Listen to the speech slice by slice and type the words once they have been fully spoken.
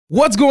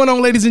What's going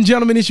on, ladies and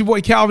gentlemen? It's your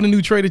boy Calvin, the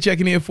new trader,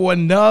 checking in for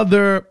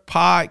another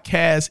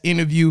podcast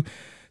interview.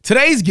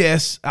 Today's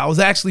guest, I was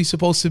actually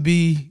supposed to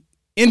be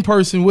in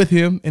person with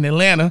him in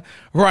Atlanta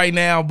right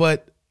now,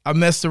 but I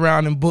messed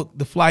around and booked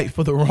the flight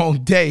for the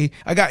wrong day.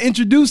 I got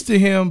introduced to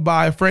him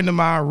by a friend of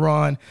mine,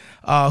 Ron,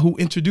 who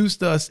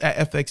introduced us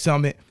at FX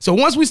Summit. So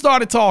once we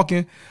started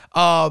talking,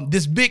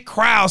 this big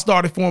crowd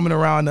started forming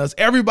around us.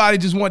 Everybody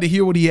just wanted to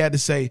hear what he had to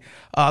say.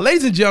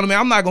 Ladies and gentlemen,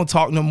 I'm not going to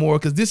talk no more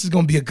because this is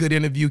going to be a good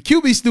interview.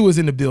 QB Stu is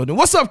in the building.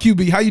 What's up,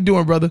 QB? How you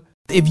doing, brother?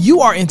 If you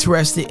are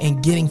interested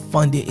in getting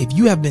funded, if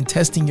you have been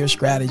testing your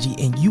strategy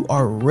and you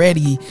are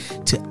ready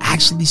to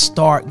actually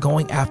start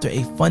going after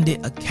a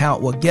funded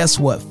account, well, guess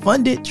what?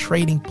 Funded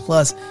Trading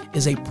Plus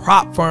is a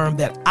prop firm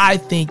that I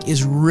think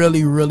is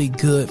really, really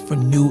good for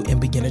new and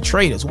beginner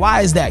traders.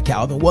 Why is that,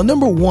 Calvin? Well,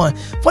 number one,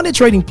 Funded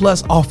Trading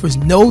Plus offers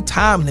no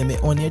time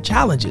limit on their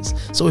challenges.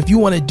 So if you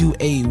want to do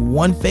a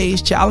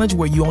one-phase challenge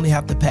where you only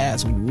have to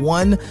pass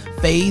one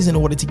phase in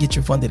order to get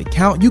your funded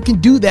account, you can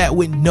do that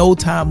with no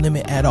time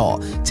limit at all.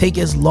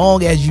 Take as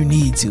long as you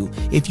need to.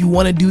 If you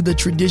want to do the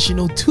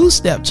traditional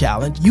two-step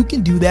challenge, you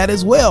can do that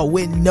as well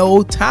with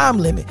no time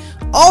limit.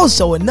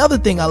 Also, another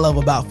thing I love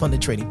about Funded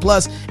Trading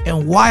Plus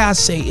and why I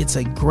say it's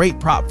a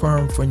great prop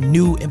firm for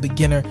new and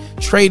beginner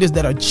traders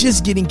that are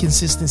just getting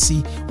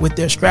consistency with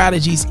their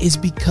strategies is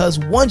because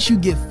once you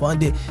get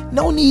funded,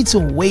 no need to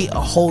wait a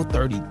whole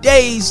 30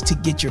 days to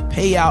get your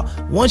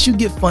payout. Once you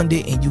get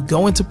funded and you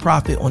go into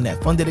profit on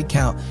that funded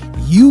account,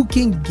 you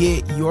can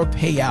get your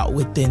payout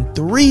within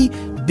 3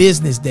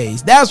 business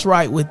days. That's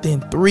right,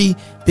 within 3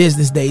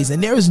 business days.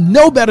 And there is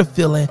no better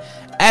feeling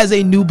as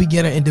a new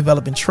beginner and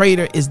developing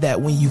trader is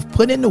that when you've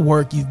put in the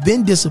work, you've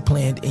been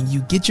disciplined, and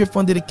you get your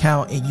funded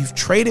account and you've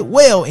traded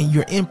well and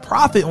you're in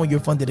profit on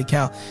your funded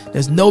account,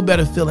 there's no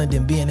better feeling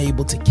than being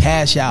able to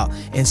cash out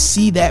and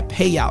see that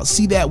payout,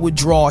 see that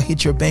withdrawal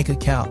hit your bank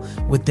account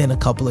within a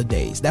couple of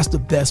days. That's the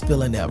best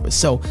feeling ever.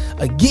 So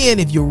again,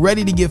 if you're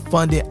ready to get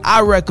funded,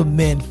 I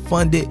recommend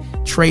Funded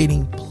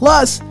Trading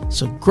Plus.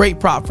 It's a great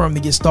prop firm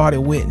to get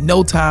started with.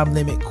 No time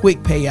limit, quick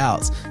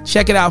payouts.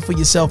 Check it out for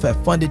yourself at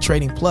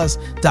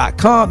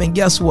fundedtradingplus.com. And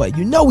guess what?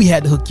 You know we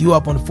had to hook you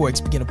up on the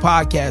Forex Beginner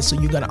Podcast, so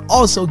you're going to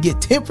also get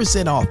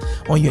 10% off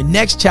on your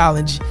next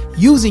challenge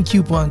using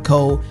coupon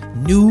code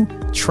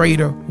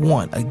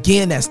NEWTRADER1.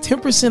 Again, that's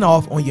 10%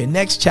 off on your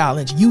next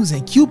challenge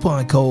using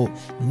coupon code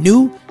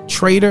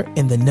NEWTRADER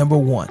and the number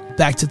 1.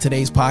 Back to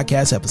today's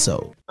podcast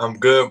episode. I'm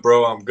good,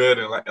 bro. I'm good.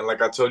 And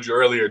like I told you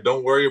earlier,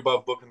 don't worry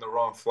about booking the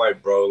wrong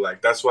flight, bro.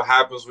 Like, that's what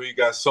happens when you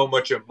got so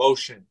much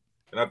emotion.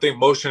 And I think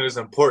motion is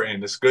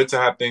important. It's good to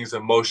have things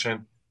in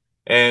motion.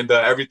 And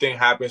everything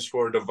happens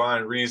for a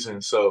divine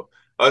reason. So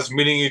us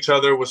meeting each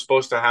other was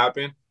supposed to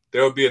happen.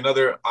 There will be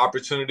another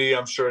opportunity,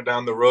 I'm sure,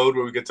 down the road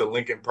where we get to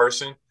link in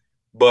person.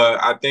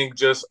 But I think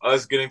just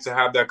us getting to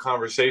have that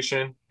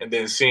conversation and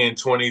then seeing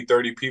 20,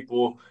 30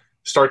 people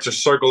start to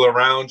circle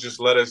around just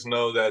let us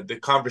know that the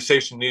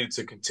conversation needed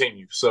to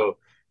continue. So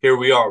here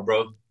we are,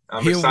 bro.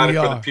 I'm excited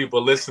for the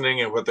people listening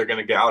and what they're going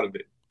to get out of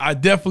it. I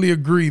definitely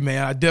agree,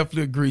 man. I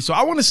definitely agree. So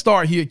I want to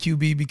start here,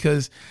 QB,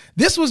 because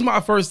this was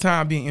my first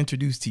time being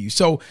introduced to you.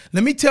 So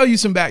let me tell you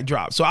some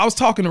backdrop. So I was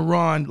talking to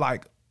Ron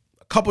like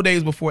a couple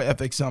days before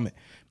FX Summit,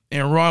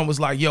 and Ron was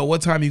like, yo,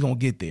 what time are you going to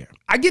get there?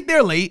 I get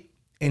there late,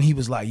 and he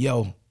was like,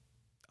 yo,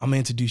 I'm going to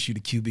introduce you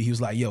to QB. He was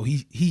like, yo,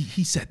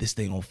 he set this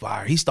thing on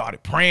fire. He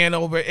started praying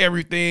over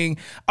everything.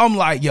 I'm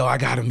like, yo, I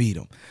got to meet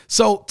him.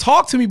 So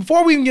talk to me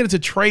before we even get into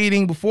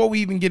trading, before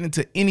we even get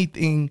into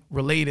anything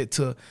related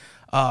to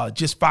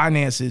just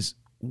finances.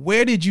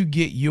 Where did you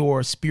get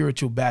your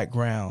spiritual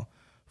background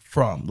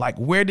from? Like,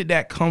 where did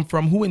that come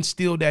from? Who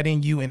instilled that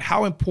in you? And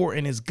how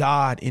important is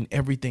God in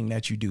everything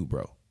that you do,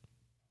 bro?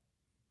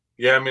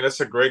 Yeah, I mean,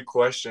 that's a great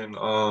question.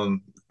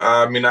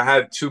 I mean, I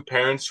had 2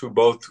 parents who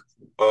both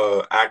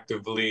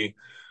actively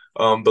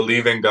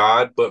believe in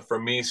God. But for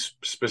me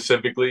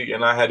specifically,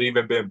 and I had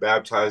even been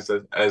baptized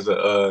as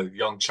a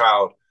young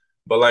child.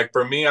 But like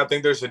for me, I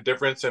think there's a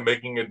difference in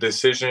making a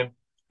decision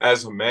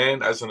as a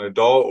man, as an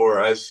adult,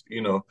 or as,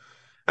 you know,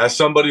 as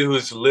somebody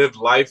who's lived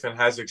life and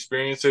has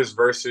experiences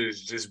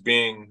versus just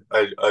being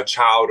a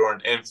child or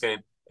an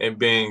infant and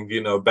being, you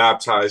know,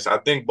 baptized. I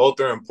think both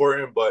are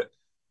important, but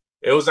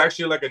it was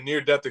actually like a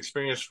near-death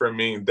experience for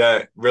me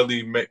that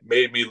really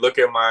made me look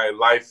at my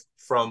life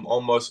from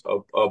almost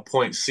a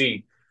point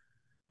C.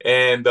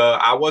 And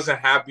I wasn't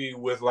happy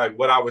with like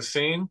what I was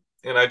seeing.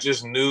 And I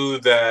just knew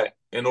that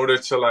in order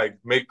to like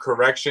make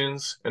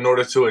corrections, in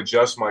order to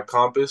adjust my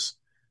compass,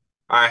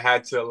 I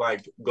had to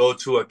like go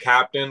to a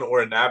captain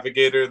or a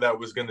navigator that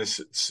was going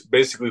to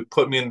basically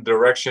put me in the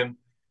direction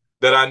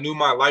that I knew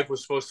my life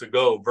was supposed to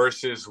go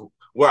versus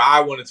where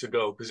I wanted to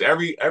go. Because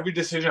every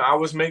decision I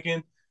was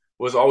making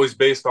was always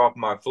based off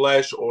my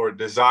flesh or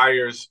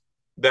desires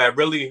that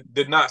really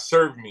did not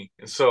serve me.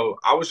 And so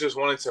I was just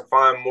wanting to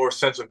find more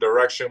sense of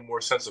direction,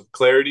 more sense of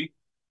clarity.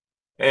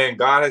 And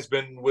God has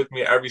been with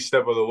me every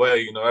step of the way.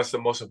 You know, that's the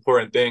most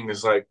important thing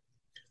is like,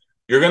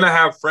 you're going to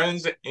have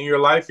friends in your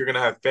life. You're going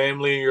to have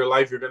family in your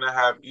life. You're going to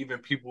have even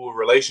people with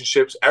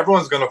relationships.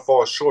 Everyone's going to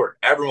fall short.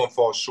 Everyone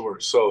falls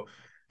short. So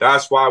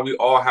that's why we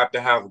all have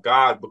to have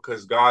God,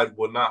 because God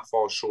will not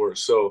fall short.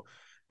 So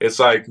it's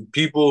like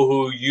people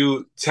who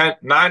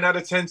 9 out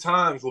of 10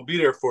 times will be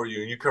there for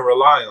you and you can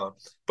rely on.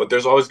 But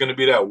there's always going to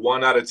be that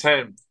 1 out of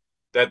 10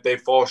 that they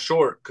fall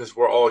short, because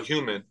we're all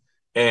human.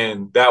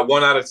 And that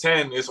 1 out of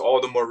 10 is all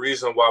the more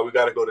reason why we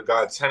got to go to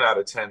God 10 out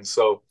of 10.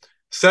 So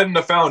setting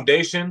the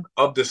foundation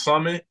of the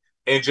summit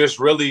and just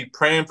really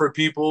praying for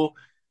people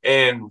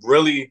and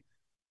really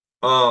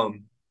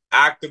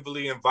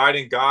actively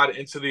inviting God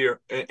into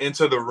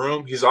the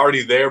room. He's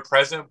already there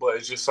present, but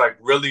it's just like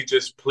really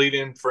just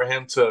pleading for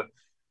him to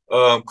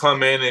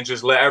come in and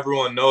just let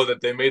everyone know that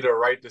they made the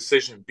right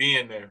decision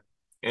being there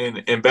and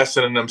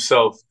investing in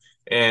themselves.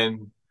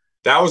 And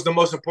that was the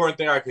most important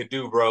thing I could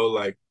do, bro.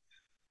 Like,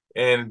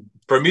 and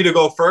for me to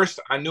go first,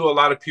 I knew a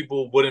lot of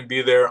people wouldn't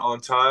be there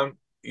on time.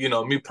 You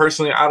know, me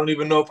personally, I don't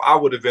even know if I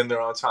would have been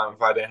there on time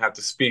if I didn't have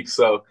to speak.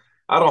 So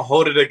I don't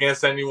hold it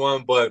against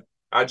anyone, but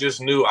I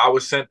just knew I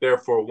was sent there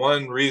for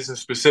one reason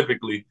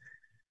specifically,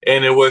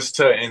 and it was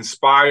to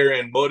inspire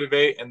and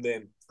motivate and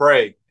then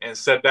pray and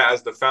set that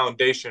as the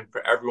foundation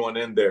for everyone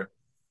in there.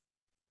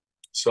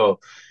 So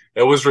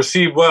it was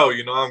received well.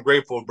 You know, I'm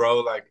grateful, bro.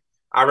 Like,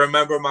 I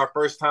remember my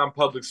first time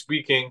public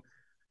speaking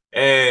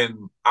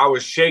and I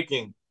was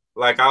shaking.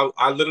 Like,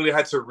 I literally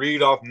had to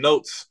read off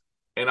notes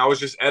and I was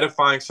just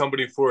edifying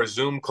somebody for a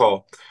Zoom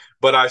call.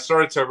 But I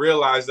started to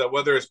realize that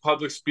whether it's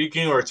public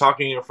speaking or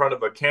talking in front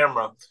of a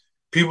camera,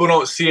 people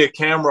don't see a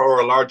camera or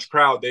a large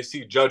crowd, they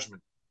see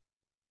judgment.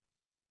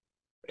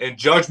 And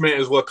judgment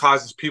is what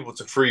causes people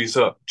to freeze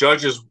up.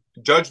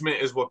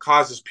 Judgment is what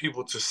causes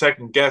people to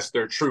second guess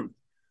their truth.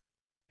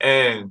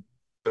 And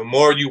the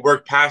more you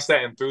work past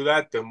that and through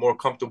that, the more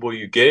comfortable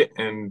you get.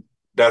 And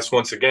that's,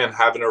 once again,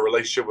 having a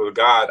relationship with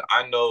God.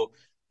 I know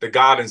the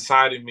God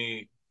inside of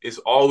me is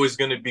always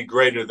going to be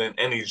greater than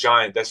any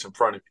giant that's in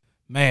front of me.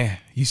 Man,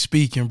 you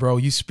speaking, bro.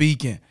 You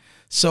speaking.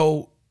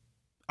 So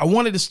I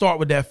wanted to start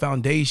with that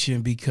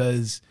foundation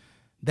because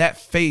that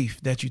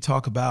faith that you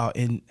talk about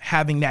and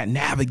having that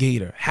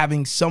navigator,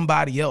 having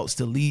somebody else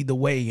to lead the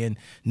way and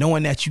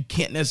knowing that you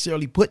can't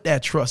necessarily put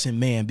that trust in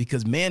man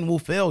because man will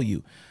fail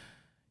you.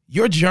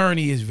 Your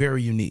journey is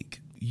very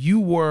unique. You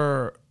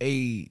were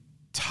a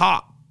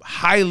top,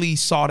 highly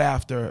sought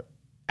after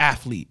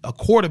athlete, a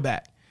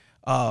quarterback,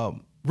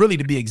 really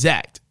to be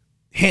exact,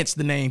 hence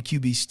the name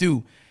QB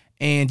Stew.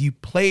 And you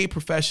played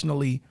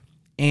professionally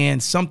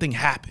and something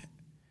happened.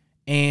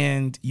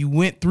 And you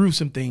went through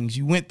some things.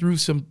 You went through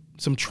some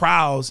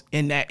trials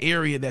in that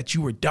area that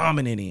you were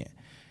dominant in.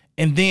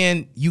 And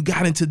then you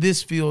got into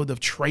this field of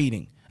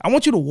trading. I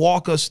want you to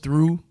walk us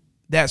through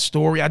that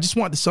story. I just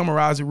want to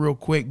summarize it real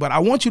quick, but I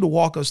want you to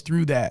walk us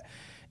through that.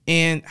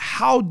 And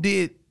how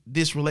did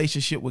this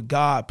relationship with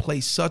God play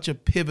such a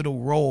pivotal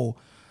role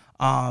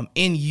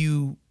in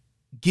you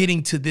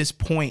getting to this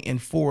point in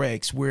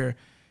Forex where,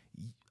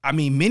 I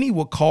mean, many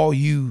would call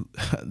you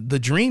the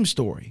dream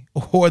story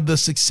or the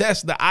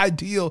success, the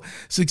ideal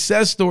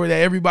success story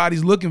that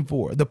everybody's looking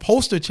for, the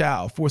poster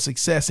child for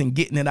success and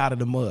getting it out of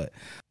the mud.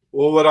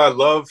 Well, what I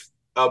love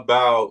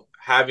about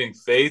having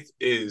faith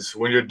is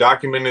when you're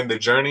documenting the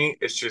journey,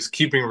 it's just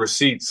keeping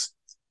receipts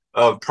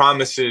of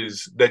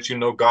promises that you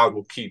know God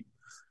will keep.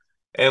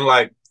 And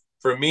like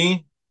for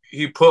me,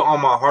 he put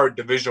on my heart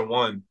Division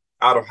I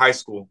out of high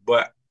school.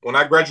 But when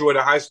I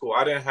graduated high school,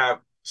 I didn't have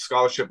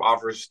scholarship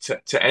offers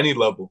to any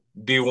level.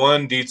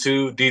 D1,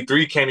 D2,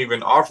 D3 can't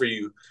even offer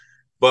you.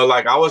 But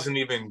like I wasn't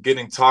even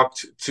getting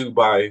talked to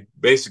by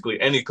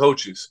basically any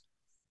coaches.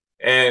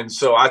 And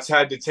so I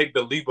had to take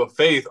the leap of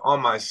faith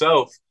on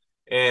myself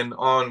and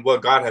on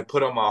what God had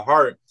put on my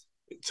heart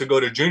to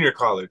go to junior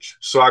college.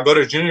 So I go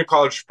to junior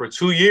college for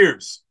 2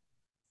 years.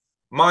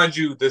 Mind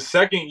you, the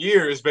second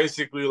year is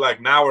basically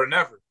like now or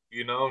never.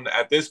 You know,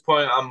 at this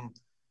point,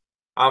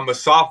 I'm a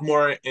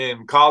sophomore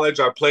in college.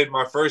 I played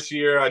my first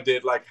year. I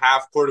did like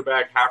half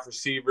quarterback, half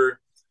receiver.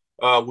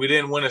 We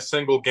didn't win a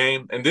single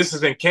game. And this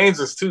is in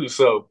Kansas too.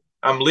 So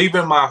I'm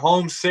leaving my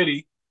home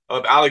city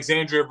of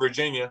Alexandria,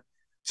 Virginia,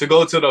 to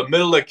go to the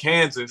middle of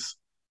Kansas,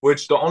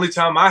 which the only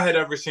time I had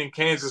ever seen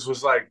Kansas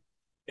was like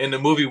in the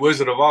movie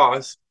Wizard of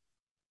Oz.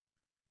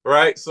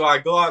 Right. So I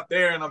go out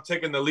there and I'm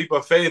taking the leap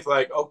of faith.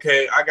 Like,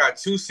 okay, I got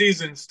 2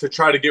 seasons to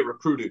try to get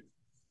recruited.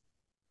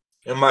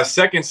 In my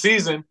second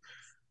season,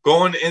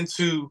 going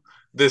into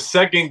the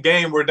second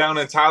game, we're down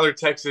in Tyler,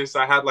 Texas.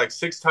 I had like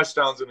 6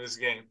 touchdowns in this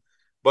game.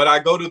 But I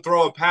go to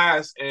throw a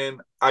pass and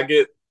I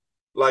get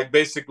like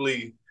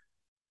basically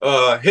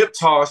hip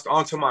tossed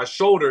onto my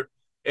shoulder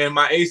and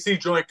my AC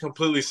joint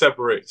completely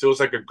separates. It was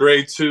like a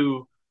grade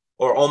 2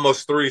 or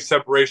almost 3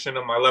 separation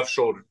of my left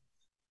shoulder.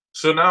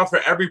 So now for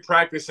every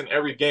practice and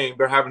every game,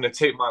 they're having to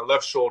tape my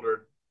left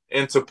shoulder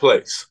into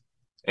place.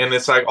 And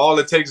it's like all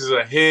it takes is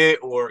a hit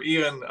or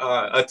even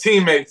a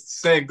teammate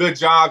saying good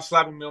job,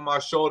 slapping me on my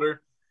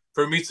shoulder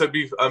for me to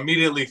be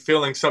immediately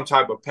feeling some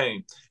type of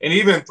pain. And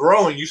even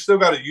throwing, you still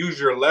got to use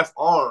your left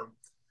arm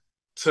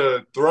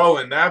to throw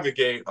and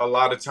navigate a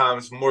lot of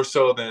times more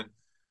so than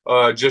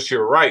just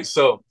your right.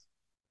 So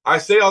I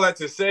say all that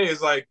to say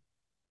is like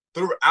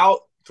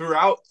throughout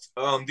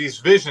these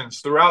visions,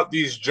 throughout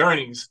these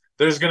journeys,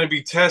 there's going to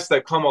be tests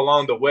that come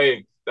along the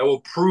way that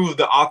will prove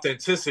the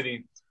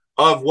authenticity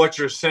of what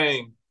you're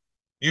saying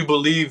you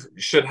believe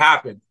should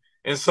happen.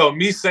 And so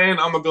me saying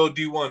I'm gonna go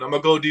D1, I'm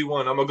gonna go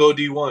D1, I'm gonna go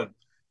D1,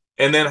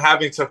 and then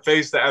having to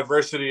face the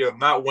adversity of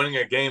not winning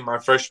a game my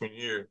freshman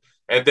year,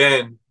 and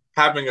then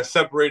having a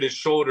separated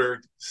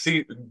shoulder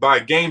by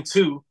game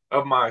 2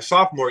 of my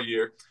sophomore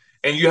year,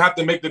 and you have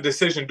to make the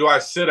decision: do I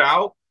sit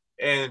out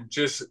and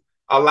just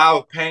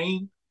allow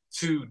pain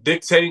to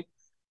dictate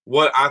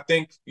what I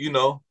think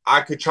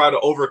I could try to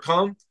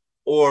overcome,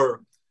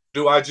 or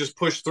do I just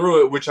push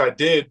through it, which I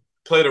did,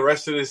 play the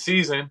rest of the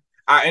season.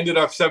 I ended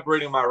up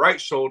separating my right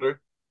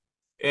shoulder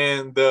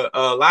in the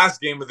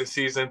last game of the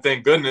season,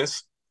 thank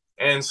goodness.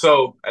 And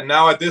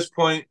now at this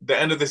point, the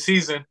end of the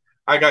season,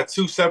 I got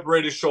 2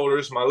 separated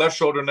shoulders. My left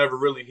shoulder never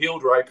really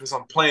healed right because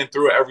I'm playing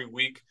through it every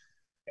week.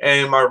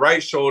 And my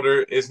right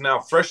shoulder is now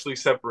freshly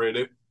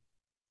separated.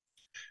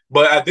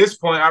 But at this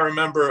point, I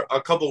remember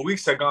a couple of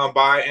weeks had gone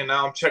by, and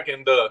now I'm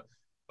checking the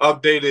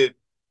updated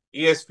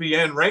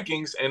ESPN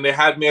rankings, and they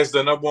had me as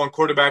the number 1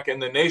 quarterback in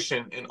the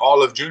nation in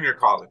all of junior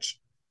college.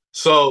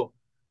 So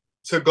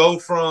to go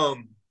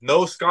from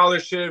no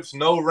scholarships,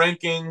 no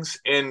rankings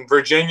in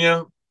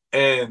Virginia,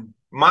 and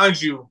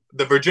mind you,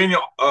 the Virginia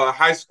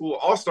high school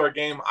all-star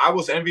game, I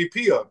was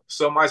MVP of.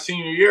 So my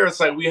senior year, it's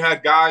like we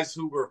had guys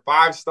who were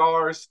 5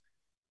 stars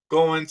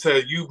going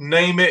to, you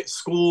name it,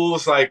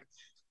 schools, like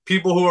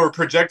people who were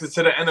projected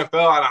to the NFL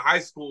out of high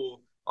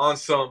school on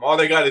all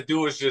they got to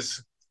do is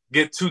just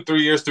get 2-3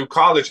 years through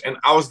college, and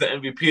I was the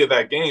MVP of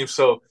that game.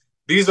 So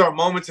these are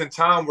moments in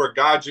time where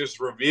God just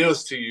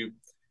reveals to you,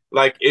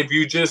 like, if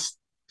you just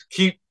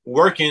keep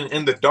working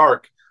in the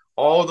dark,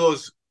 all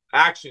those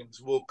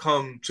actions will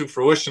come to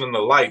fruition in the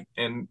light,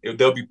 and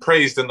they'll be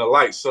praised in the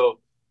light. So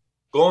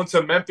going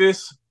to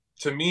Memphis,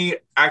 to me,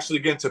 actually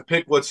getting to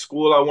pick what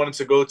school I wanted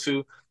to go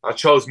to, I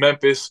chose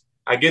Memphis.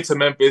 I get to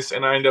Memphis,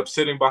 and I end up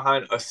sitting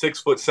behind a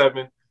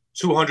 6'7",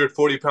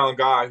 240-pound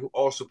guy who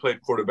also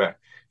played quarterback.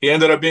 He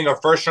ended up being a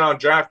first-round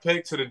draft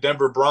pick to the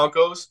Denver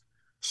Broncos.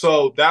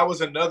 So that was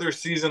another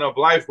season of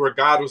life where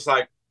God was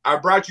like, I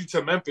brought you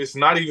to Memphis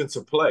not even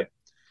to play.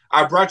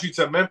 I brought you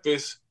to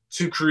Memphis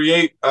to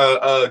create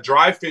a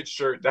dry fit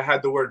shirt that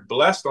had the word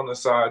blessed on the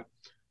side.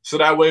 So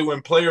that way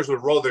when players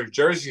would roll their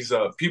jerseys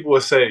up, people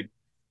would say,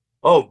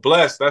 oh,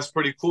 blessed, that's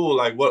pretty cool.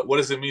 Like, what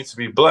does it mean to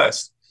be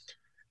blessed?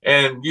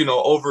 And,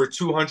 over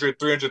 200,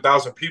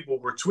 300,000 people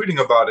were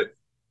tweeting about it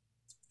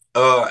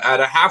at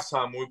a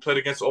halftime when we played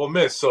against Ole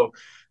Miss. So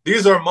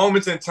these are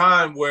moments in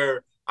time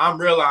where I'm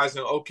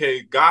realizing,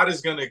 okay, God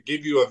is going to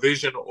give you a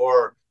vision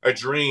or a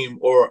dream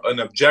or an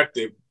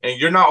objective, and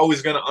you're not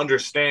always going to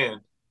understand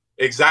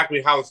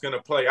exactly how it's going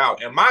to play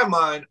out. In my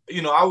mind,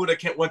 I would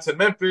have went to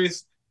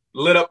Memphis,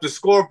 lit up the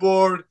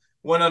scoreboard,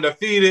 went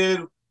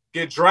undefeated,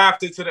 get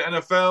drafted to the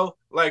NFL.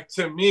 Like,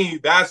 to me,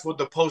 that's what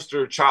the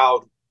poster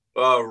child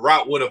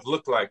route would have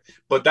looked like.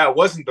 But that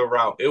wasn't the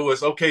route. It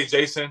was, okay,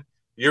 Jason,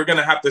 you're going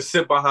to have to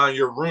sit behind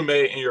your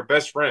roommate and your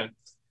best friend.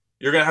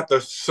 You're going to have to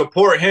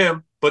support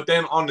him. But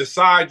then on the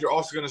side, you're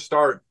also going to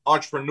start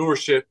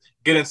entrepreneurship,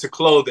 get into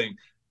clothing,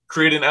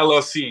 create an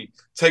LLC,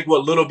 take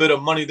what little bit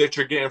of money that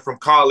you're getting from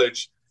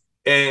college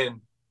and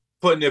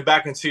putting it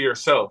back into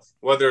yourself,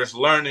 whether it's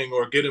learning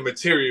or getting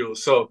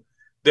materials. So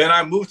then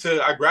I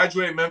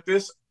graduated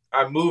Memphis.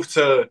 I moved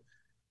to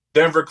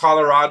Denver,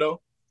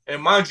 Colorado.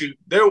 And mind you,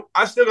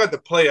 I still got to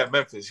play at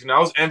Memphis. I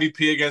was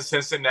MVP against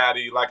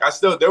Cincinnati. Like,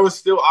 there was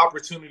still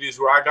opportunities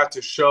where I got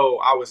to show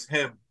I was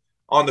him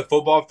on the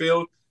football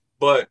field.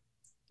 But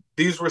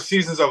these were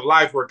seasons of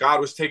life where God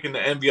was taking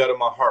the envy out of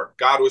my heart.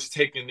 God was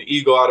taking the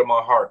ego out of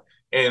my heart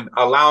and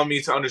allowing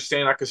me to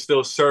understand I could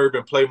still serve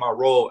and play my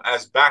role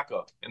as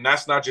backup. And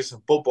that's not just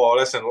in football,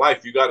 that's in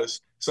life. You got to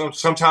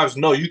sometimes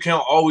know you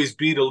can't always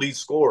be the lead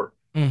scorer,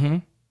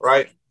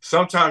 right?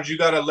 Sometimes you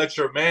got to let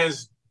your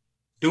mans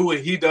do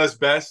what he does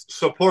best,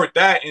 support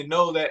that, and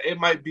know that it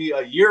might be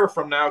a year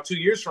from now, 2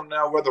 years from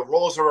now, where the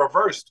roles are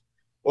reversed.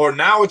 Or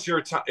now it's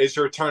your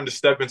turn to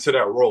step into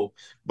that role.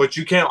 But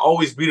you can't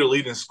always be the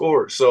leading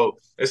scorer. So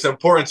it's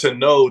important to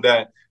know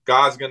that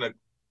God's going to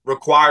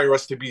require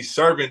us to be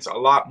servants a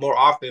lot more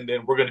often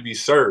than we're going to be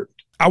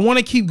served. I want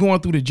to keep going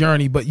through the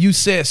journey, but you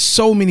said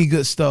so many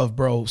good stuff,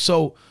 bro.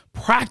 So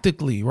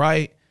practically,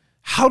 right,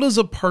 how does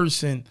a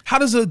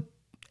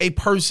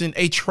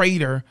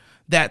trader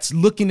that's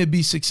looking to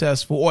be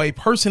successful, or a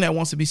person that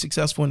wants to be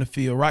successful in the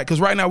field, right?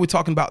 Because right now we're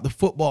talking about the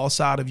football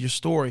side of your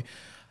story.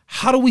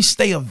 How do we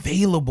stay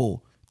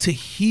available to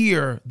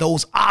hear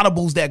those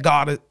audibles that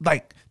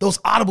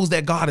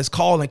God is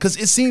calling? Because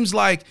it seems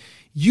like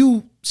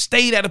you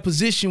stayed at a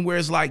position where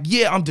it's like,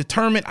 yeah, I'm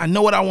determined. I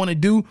know what I want to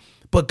do,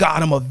 but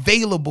God, I'm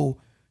available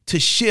to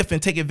shift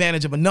and take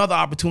advantage of another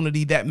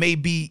opportunity that may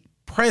be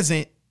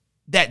present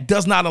that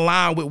does not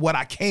align with what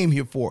I came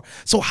here for.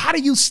 So how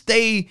do you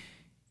stay,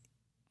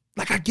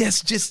 like, I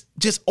guess,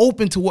 just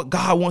open to what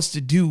God wants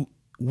to do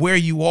where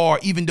you are,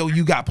 even though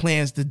you got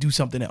plans to do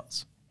something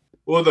else?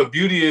 Well, the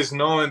beauty is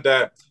knowing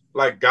that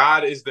like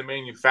God is the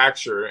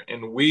manufacturer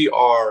and we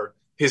are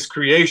his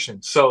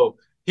creation. So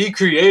he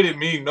created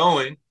me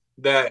knowing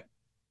that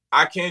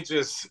I can't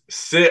just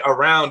sit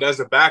around as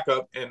a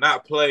backup and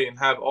not play and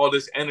have all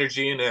this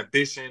energy and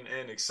ambition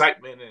and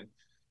excitement. And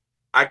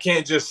I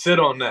can't just sit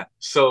on that.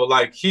 So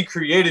like he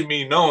created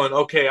me knowing,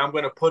 okay, I'm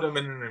going to put him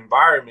in an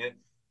environment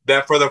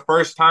that for the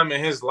first time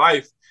in his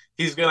life,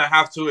 he's going to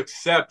have to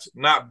accept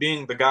not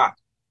being the guy.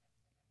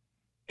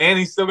 And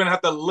he's still going to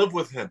have to live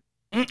with him.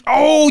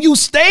 Oh, you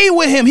stayed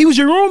with him. He was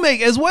your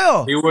roommate as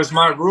well. He was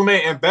my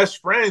roommate and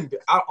best friend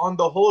out on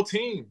the whole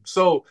team.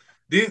 So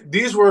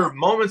these were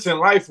moments in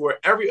life where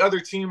every other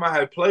team I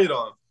had played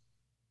on,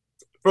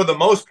 for the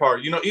most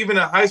part, even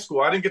in high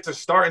school, I didn't get to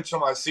start until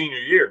my senior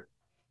year.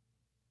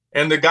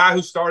 And the guy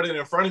who started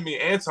in front of me,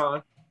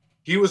 Anton,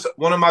 he was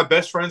one of my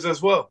best friends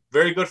as well.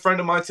 Very good friend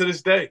of mine to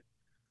this day.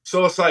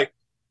 So it's like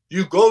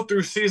you go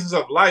through seasons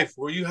of life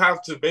where you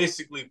have to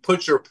basically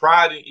put your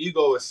pride and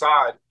ego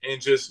aside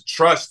and just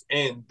trust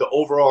in the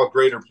overall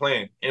greater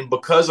plan. And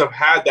because I've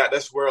had that,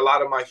 that's where a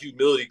lot of my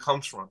humility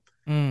comes from.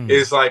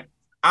 It's like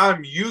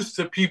I'm used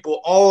to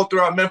people all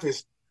throughout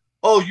Memphis.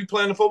 Oh, you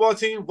play on the football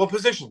team? What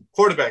position?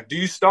 Quarterback. Do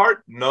you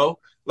start? No.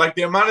 Like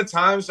the amount of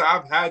times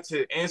I've had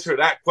to answer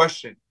that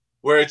question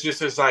where it's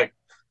just is like,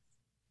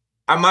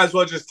 I might as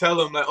well just tell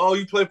them like, oh,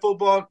 you play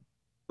football?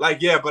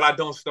 Like, yeah, but I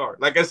don't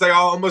start. Like, it's like I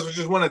almost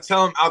just want to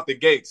tell them out the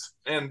gates.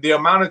 And the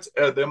amount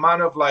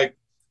of like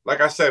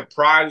I said,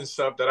 pride and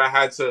stuff that I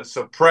had to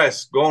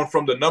suppress going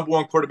from the number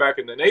one quarterback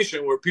in the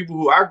nation, where people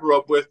who I grew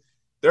up with,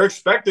 they're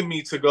expecting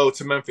me to go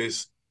to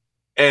Memphis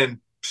and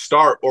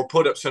start or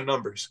put up some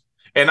numbers.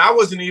 And I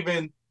wasn't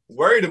even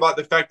worried about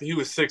the fact that he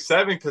was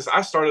 6'7", because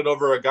I started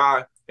over a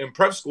guy in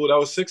prep school that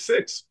was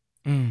 6'6".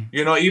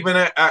 Even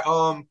at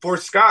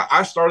Fort Scott,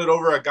 I started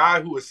over a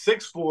guy who was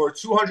 6'4",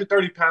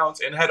 230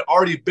 pounds, and had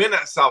already been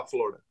at South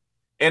Florida.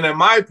 And in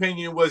my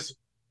opinion, was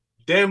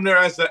damn near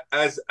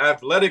as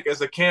athletic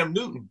as a Cam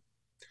Newton.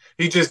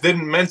 He just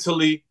didn't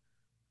mentally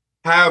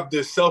have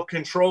the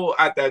self-control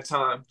at that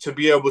time to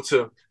be able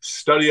to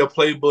study a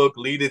playbook,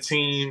 lead a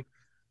team.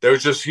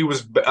 He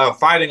was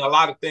fighting a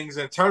lot of things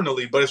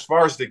internally. But as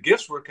far as the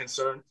gifts were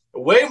concerned,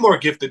 way more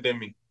gifted than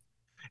me.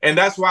 And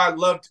that's why I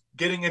loved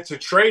getting into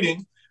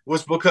trading,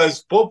 was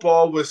because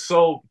football was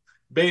so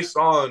based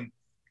on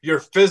your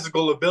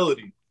physical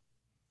ability.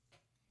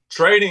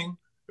 Trading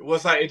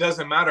was like, it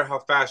doesn't matter how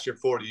fast your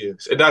 40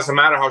 is. It doesn't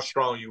matter how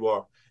strong you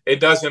are. It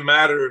doesn't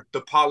matter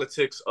the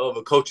politics of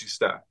a coaching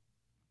staff.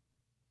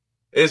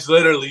 It's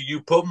literally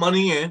you put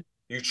money in,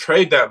 you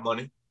trade that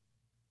money,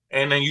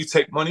 and then you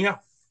take money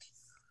out.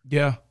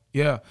 Yeah,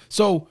 yeah.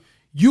 So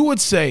you would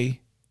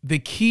say the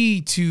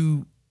key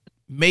to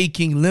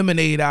making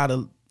lemonade out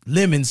of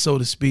lemons, so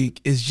to speak,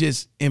 is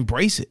just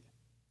embrace it.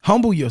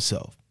 Humble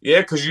yourself.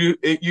 Yeah, because you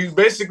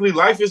basically,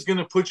 life is going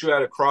to put you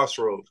at a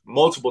crossroad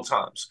multiple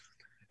times.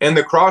 And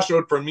the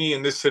crossroad for me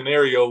in this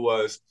scenario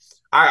was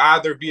I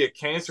either be a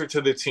cancer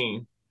to the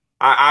team,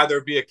 I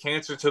either be a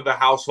cancer to the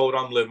household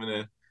I'm living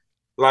in.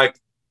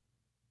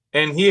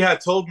 And he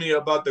had told me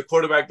about the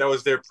quarterback that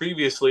was there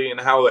previously and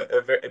how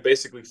it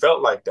basically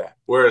felt like that,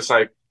 where it's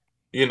like,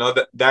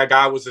 that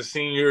guy was a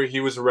senior. He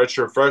was a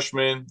redshirt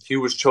freshman. He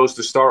was chose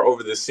to start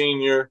over the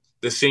senior.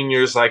 The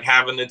senior's like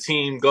having the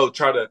team go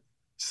try to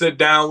sit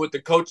down with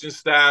the coaching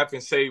staff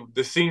and say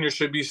the senior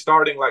should be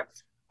starting. Like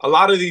a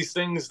lot of these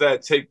things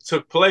that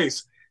took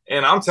place.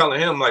 And I'm telling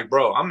him like,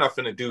 bro, I'm not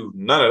going to do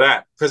none of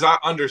that, because I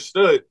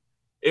understood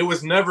it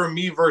was never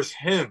me versus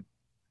him.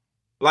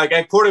 Like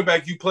at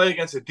quarterback, you play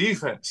against a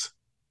defense.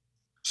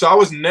 So I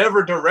was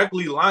never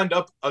directly lined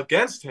up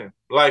against him.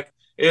 Like,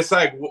 it's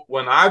like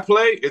when I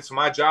play, it's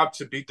my job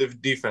to beat the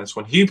defense.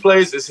 When he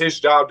plays, it's his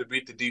job to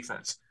beat the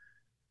defense.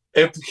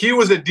 If he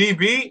was a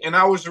DB and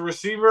I was a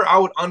receiver, I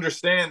would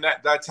understand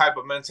that type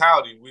of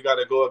mentality. We got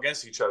to go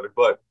against each other.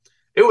 But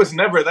it was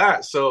never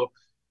that. So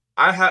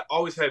I had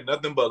always had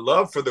nothing but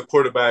love for the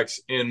quarterbacks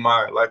in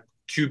my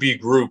QB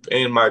group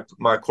and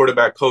my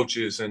quarterback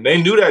coaches. And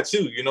they knew that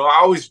too. I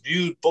always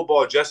viewed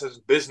football just as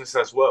business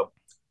as well.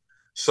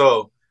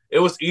 So it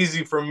was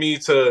easy for me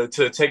to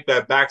take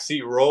that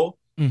backseat role.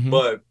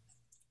 But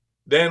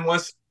then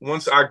once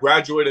I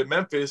graduated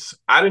Memphis,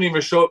 I didn't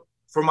even show up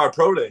for my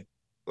pro day.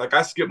 Like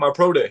I skipped my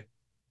pro day.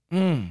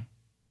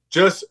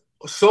 Just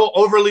so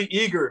overly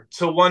eager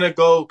to want to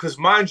go. Because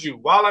mind you,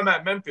 while I'm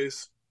at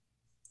Memphis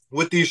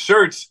with these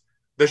shirts,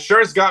 the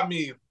shirts got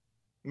me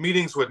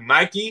meetings with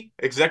Nike,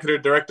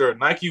 executive director of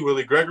Nike,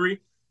 Willie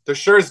Gregory. The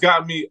shirts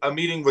got me a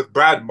meeting with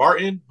Brad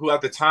Martin, who at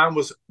the time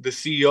was the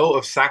CEO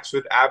of Saks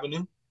Fifth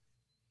Avenue.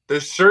 The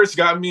shirts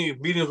got me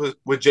meetings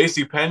with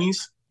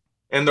JCPenney's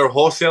and their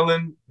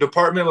wholesaling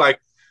department.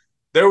 Like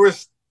there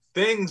was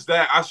things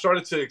that I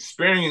started to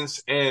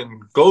experience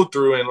and go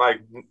through, and like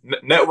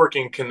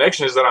networking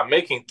connections that I'm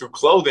making through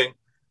clothing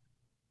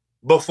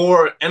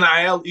before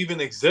NIL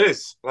even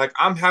exists. Like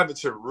I'm having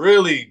to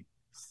really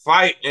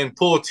fight and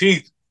pull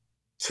teeth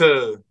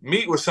to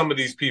meet with some of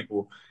these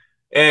people.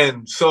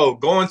 And so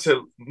going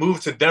to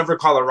move to Denver,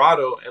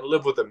 Colorado and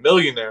live with a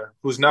millionaire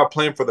who's now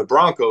playing for the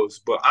Broncos,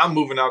 but I'm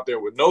moving out there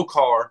with no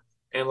car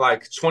and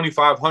like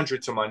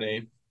 2,500 to my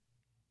name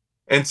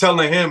and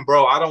telling him,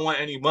 bro, I don't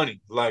want any money.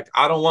 Like,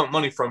 I don't want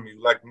money from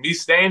you. Like, me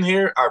staying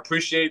here, I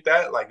appreciate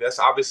that. Like, that's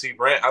obviously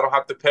rent I don't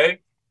have to pay,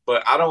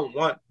 but I don't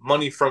want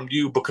money from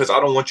you because I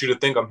don't want you to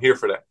think I'm here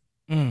for that.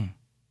 Mm.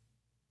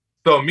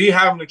 So me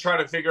having to try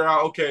to figure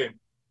out, okay,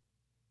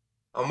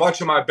 I'm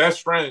watching my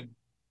best friend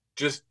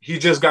he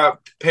just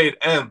got paid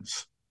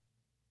M's.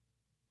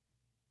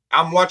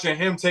 I'm watching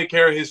him take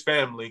care of his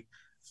family,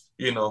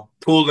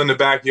 pool in the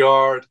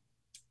backyard,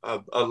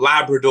 a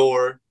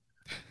Labrador,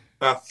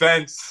 a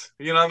fence.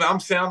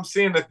 I'm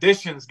seeing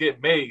additions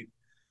get made.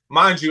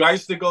 Mind you, I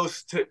used to go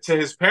to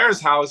his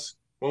parents' house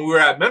when we were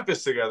at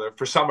Memphis together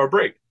for summer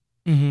break.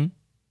 Mm-hmm.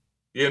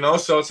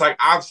 So it's like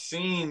I've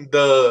seen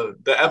the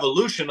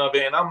evolution of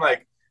it, and I'm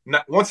like,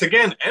 once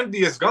again,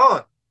 envy is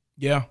gone.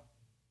 Yeah,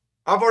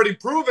 I've already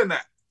proven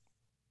that.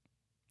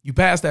 You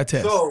passed that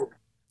test. So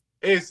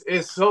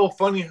it's so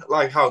funny,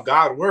 like how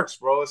God works,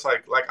 bro. It's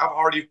like I've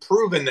already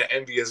proven that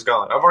envy is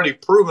gone. I've already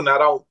proven that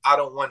I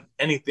don't want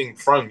anything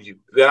from you.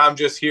 That I'm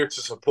just here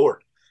to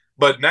support.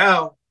 But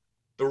now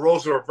the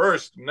roles are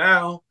reversed.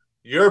 Now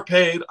you're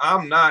paid,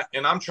 I'm not,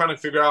 and I'm trying to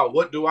figure out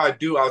what do I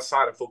do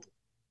outside of football.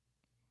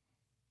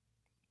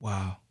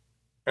 Wow.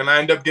 And I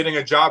end up getting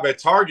a job at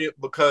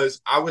Target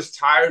because I was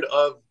tired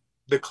of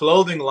the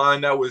clothing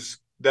line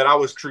that I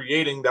was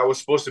creating that was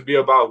supposed to be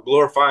about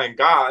glorifying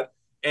God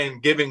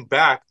and giving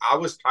back. I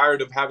was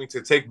tired of having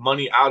to take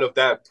money out of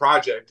that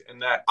project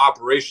and that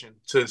operation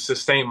to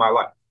sustain my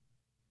life.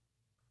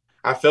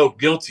 I felt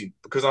guilty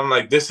because I'm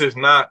like, this is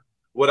not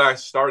what I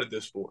started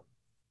this for.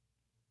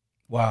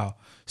 Wow.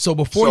 So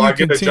I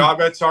get a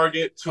job at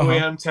Target, 2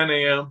 a.m., 10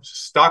 a.m.,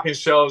 stocking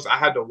shelves. I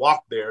had to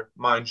walk there,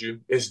 mind you.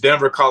 It's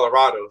Denver,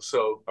 Colorado.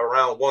 So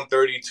around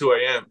 1:30, 2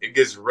 a.m., it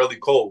gets really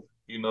cold.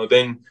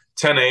 Then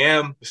 10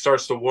 a.m., it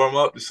starts to warm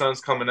up. The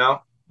sun's coming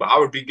out. But I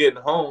would be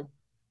getting home,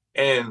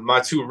 and my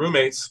two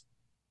roommates,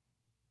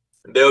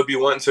 they would be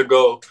wanting to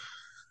go,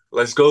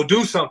 let's go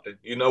do something.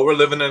 We're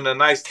living in a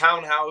nice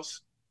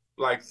townhouse,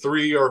 like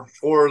 3 or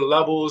 4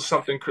 levels,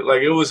 something.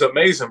 Like, it was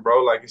amazing,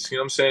 bro. Like, you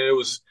know what I'm saying?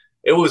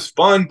 It was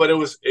fun, but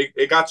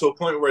it got to a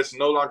point where it's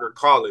no longer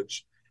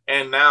college.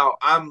 And now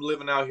I'm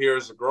living out here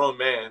as a grown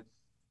man,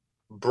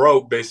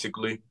 broke,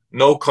 basically,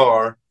 no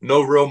car,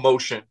 no real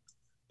motion.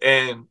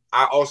 And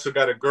I also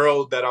got a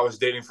girl that I was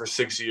dating for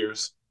 6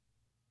 years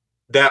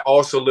that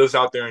also lives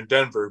out there in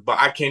Denver, but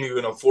I can't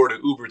even afford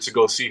an Uber to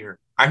go see her.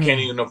 I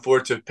can't even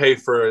afford to pay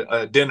for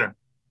a dinner.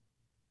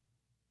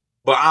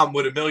 But I'm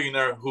with a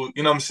millionaire who,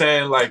 you know what I'm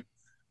saying? Like,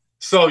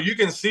 so you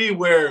can see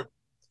where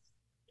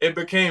it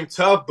became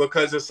tough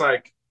because it's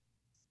like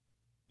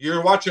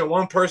you're watching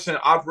one person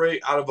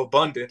operate out of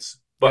abundance,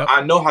 but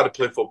I know how to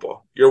play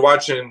football. You're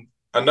watching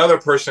another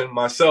person,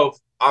 myself,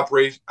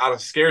 operate out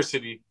of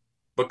scarcity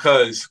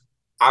because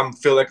I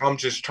feel like I'm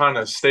just trying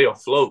to stay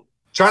afloat,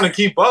 trying to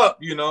keep up,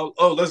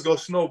 oh, let's go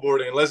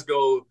snowboarding. Let's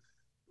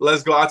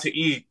go out to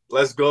eat.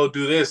 Let's go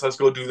do this. Let's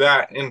go do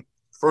that. And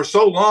for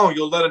so long,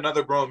 you'll let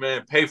another grown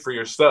man pay for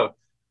your stuff.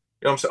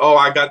 You know what I'm saying? Oh,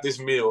 I got this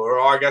meal, or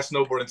oh, I got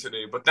snowboarding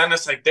today. But then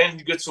it's like, then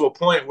you get to a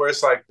point where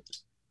it's like,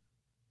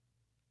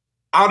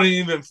 I don't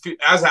even feel,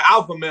 as an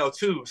alpha male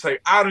too, it's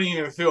like, I don't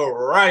even feel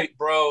right,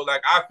 bro.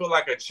 Like, I feel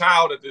like a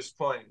child at this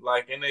point.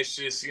 Like, and it's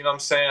just, you know what I'm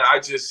saying?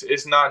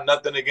 It's not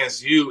nothing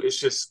against you. It's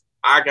just,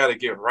 I got to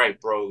get right,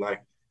 bro.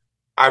 Like,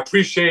 I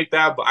appreciate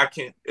that, but I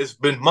can't, it's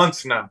been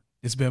months now.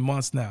 It's been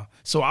months now.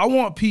 So I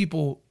want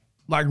people,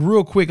 like,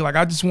 real quick, like,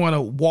 I just want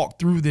to walk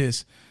through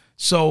this.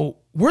 So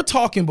we're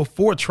talking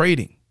before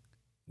trading.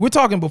 We're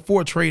talking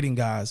before trading,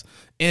 guys.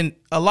 And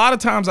a lot of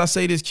times I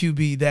say this,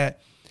 QB,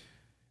 that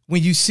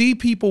when you see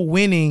people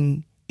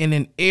winning in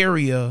an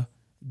area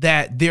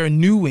that they're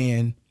new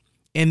in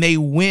and they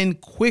win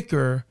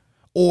quicker,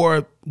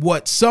 or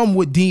what some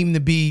would deem to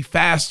be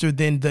faster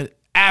than the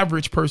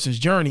average person's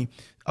journey,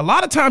 a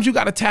lot of times you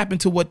got to tap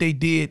into what they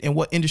did and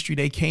what industry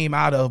they came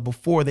out of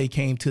before they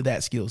came to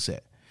that skill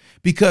set.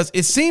 Because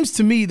it seems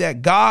to me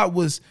that God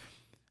was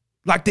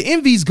like, the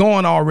envy's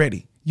gone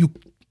already. You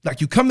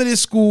come to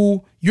this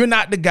school, you're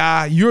not the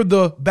guy, you're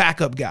the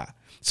backup guy.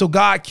 So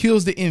God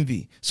kills the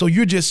envy. So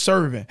you're just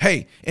serving.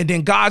 Hey, and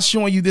then God's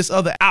showing you this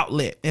other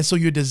outlet. And so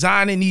you're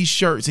designing these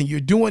shirts and you're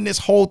doing this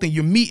whole thing.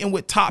 You're meeting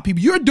with top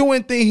people. You're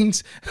doing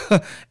things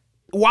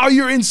while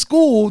you're in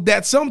school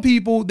that some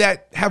people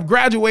that have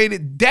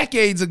graduated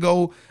decades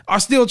ago are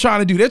still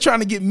trying to do. They're trying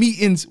to get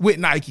meetings with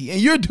Nike.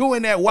 And you're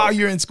doing that while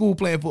you're in school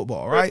playing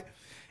football, right?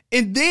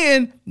 And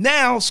then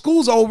now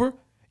school's over.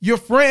 Your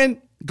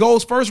friend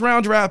goes first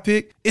round draft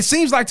pick. It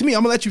seems like to me,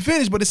 I'm gonna let you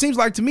finish, but it seems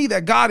like to me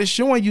that God is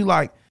showing you,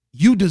 like,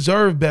 you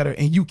deserve better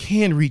and you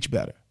can reach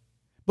better.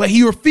 But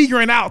you're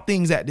figuring out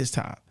things at this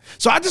time.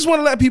 So I just want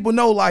to let people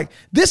know, like,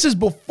 this is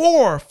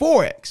before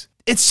Forex.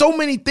 It's so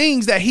many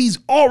things that he's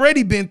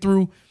already been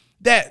through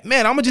that,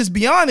 man, I'm gonna just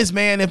be honest,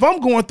 man. If I'm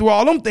going through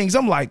all them things,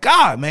 I'm like,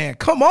 God, man,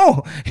 come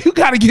on. You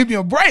gotta give me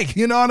a break.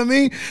 You know what I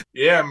mean?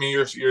 Yeah, I mean,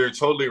 you're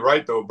totally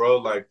right though, bro.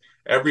 Like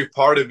every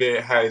part of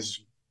it has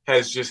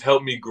just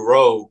helped me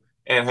grow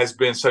and has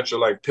been such a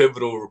like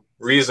pivotal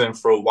reason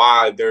for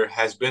why there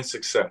has been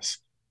success.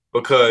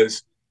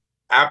 Because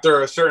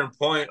after a certain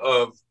point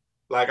of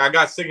like I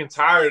got sick and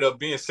tired of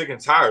being sick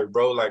and tired,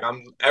 bro. Like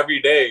I'm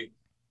every day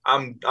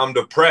I'm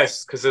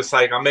depressed because it's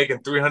like I'm making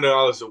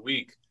 $300 a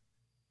week,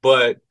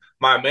 but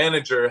my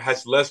manager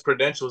has less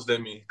credentials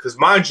than me. Because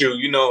mind you,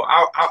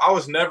 I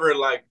was never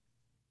like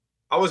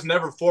I was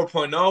never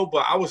 4.0,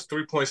 but I was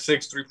 3.6,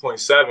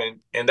 3.7,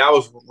 and that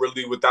was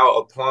really without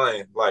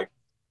applying. Like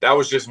that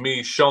was just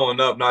me showing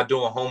up, not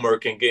doing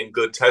homework, and getting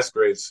good test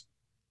grades.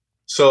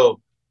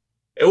 So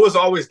it was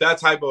always that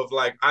type of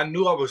like I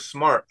knew I was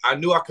smart. I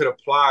knew I could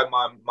apply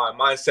my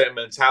mindset and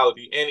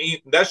mentality,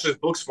 and that's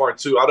just book smart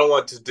too. I don't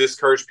want to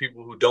discourage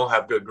people who don't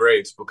have good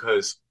grades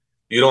because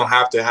you don't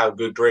have to have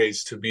good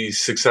grades to be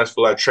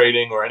successful at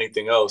trading or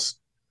anything else.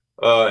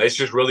 It's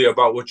just really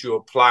about what you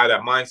apply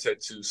that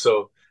mindset to.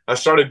 So I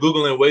started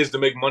Googling ways to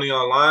make money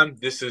online.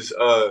 This is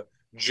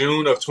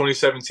June of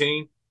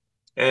 2017,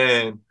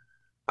 and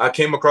I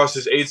came across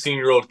this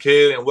 18-year-old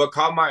kid, and what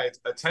caught my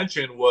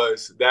attention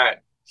was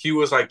that he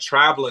was like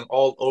traveling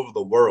all over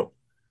the world.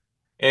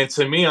 And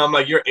to me, I'm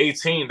like, you're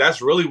 18.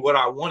 That's really what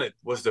I wanted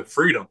was the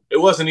freedom. It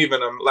wasn't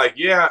even I'm like,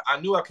 yeah, I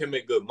knew I could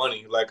make good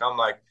money. Like I'm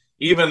like,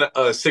 even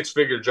a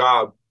six-figure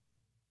job,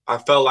 I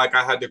felt like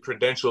I had the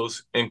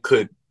credentials and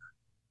could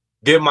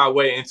get my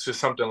way into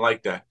something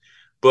like that.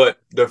 But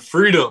the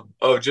freedom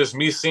of just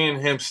me seeing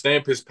him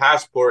stamp his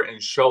passport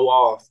and show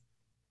off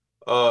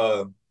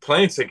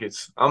plane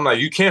tickets. I'm like,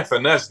 you can't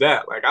finesse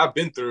that. Like I've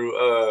been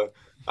through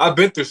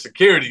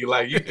security.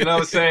 Like you know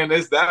what I'm saying?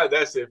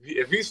 That's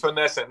if he's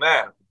finessing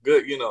that,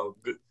 good,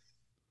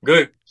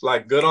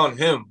 good on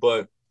him.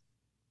 But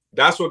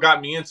that's what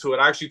got me into it.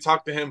 I actually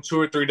talked to him 2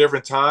 or 3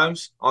 different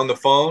times on the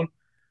phone,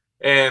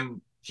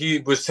 and he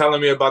was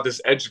telling me about this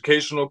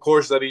educational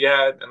course that he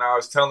had, and I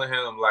was telling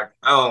him like,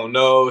 I don't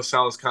know, it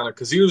sounds kind of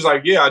because he was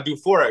like, yeah, I do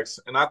Forex,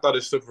 and I thought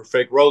it stood for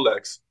fake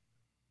Rolex.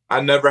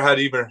 I never had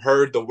even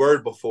heard the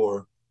word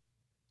before.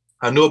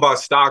 I knew about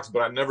stocks,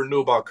 but I never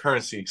knew about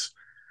currencies.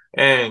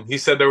 And he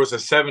said there was a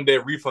 7-day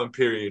refund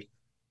period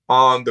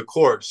on the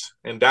course.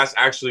 And that's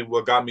actually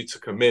what got me to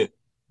commit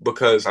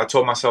because I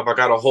told myself I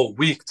got a whole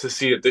week to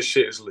see if this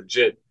shit is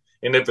legit.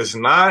 And if it's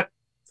not,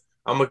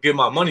 I'm going to get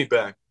my money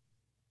back.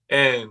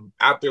 And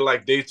after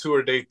like day 2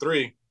 or day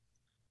 3,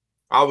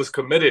 I was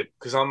committed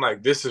because I'm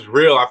like, this is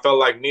real. I felt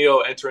like Neo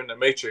entering the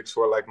Matrix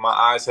where like my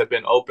eyes had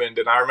been opened.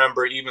 And I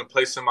remember even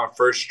placing my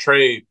first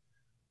trade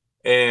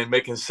and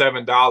making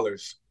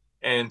 $7.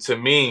 And to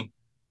me,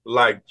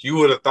 like you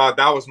would have thought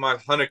that was my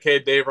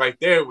 100K day right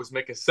there was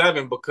making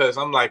 7 because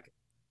I'm like,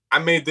 I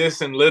made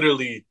this in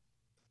literally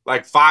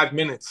like 5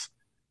 minutes.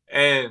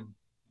 And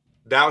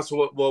that's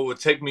what would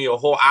take me a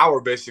whole hour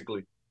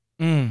basically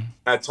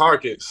at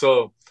Target.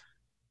 So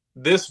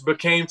this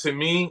became to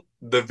me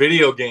the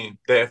video game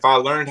that if I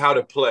learned how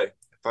to play,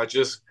 if I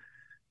just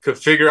could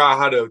figure out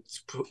how to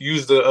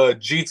use the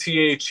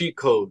GTA cheat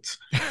codes,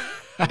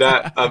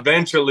 that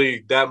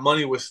eventually that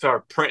money would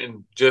start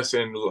printing just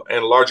in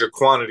larger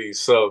quantities.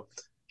 So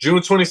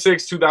June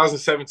 26,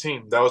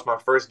 2017, that was my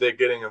first day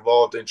getting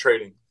involved in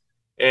trading.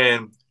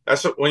 And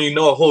that's when you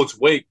know it holds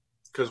weight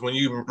because when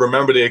you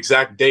remember the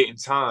exact date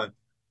and time.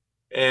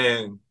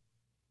 And,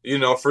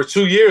 for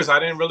 2 years, I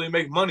didn't really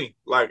make money.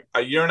 Like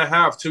a year and a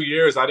half, 2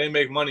 years, I didn't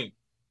make money.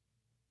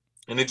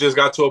 And it just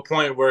got to a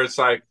point where it's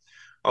like,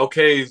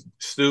 okay,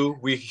 Stu,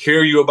 we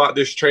hear you about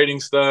this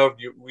trading stuff.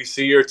 We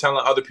see you're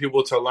telling other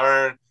people to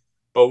learn,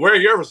 but where are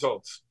your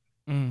results?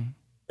 And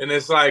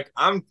it's like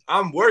I'm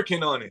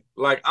working on it.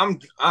 Like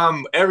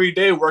I'm every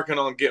day working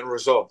on getting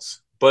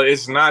results, but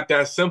it's not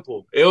that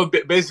simple. It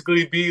would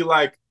basically be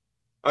like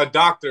a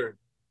doctor,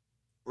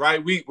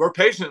 right? We're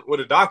patient with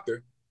a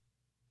doctor.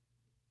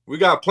 We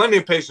got plenty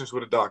of patience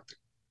with a doctor.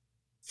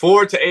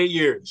 4 to 8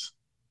 years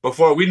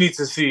before we need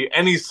to see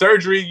any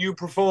surgery you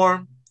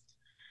perform.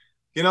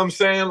 You know what I'm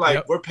saying? Like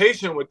Yep. we're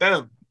patient with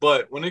them,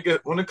 but when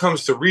it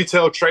comes to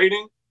retail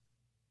trading,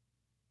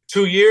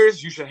 2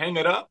 years you should hang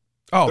it up.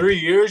 Oh, 3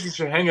 years you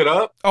should hang it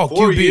up. oh,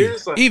 4 QB,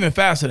 years, like, even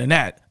faster than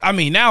that. I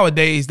mean,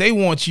 nowadays they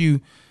want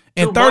you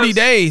in 2 30 months,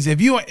 days. If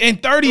you in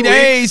 30 2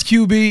 days, weeks.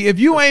 QB, if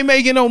you ain't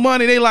making no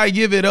money, they like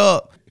give it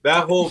up.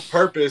 That whole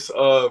purpose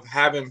of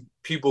having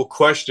people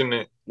question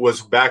it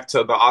was back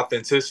to the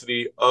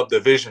authenticity of the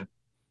vision,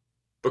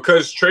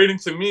 because trading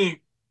to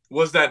me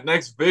was that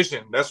next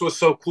vision. That's what's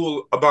so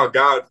cool about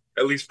God.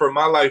 At least for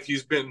my life,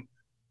 He's been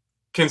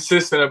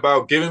consistent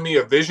about giving me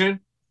a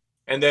vision,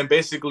 and then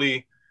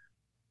basically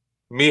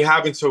me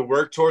having to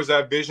work towards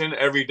that vision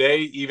every day,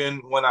 even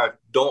when I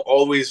don't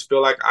always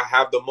feel like I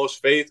have the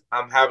most faith,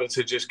 I'm having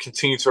to just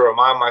continue to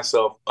remind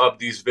myself of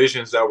these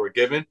visions that were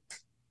given.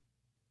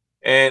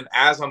 And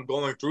as I'm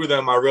going through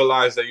them, I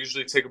realize they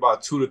usually take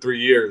about 2 to 3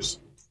 years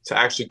to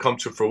actually come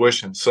to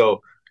fruition.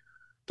 So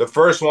the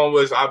first one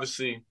was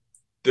obviously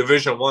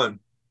Division 1.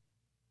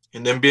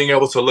 and then being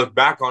able to look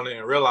back on it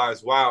and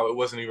realize, wow, it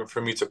wasn't even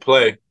for me to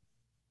play.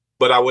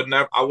 But I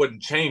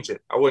wouldn't change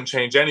it. I wouldn't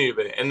change any of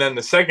it. And then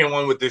the second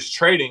one with this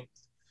trading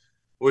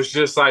was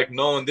just like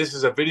knowing this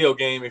is a video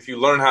game. If you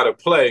learn how to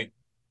play,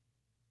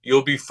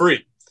 you'll be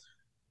free.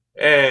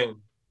 And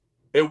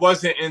it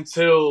wasn't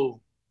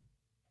until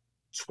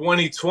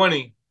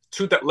 2020,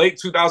 late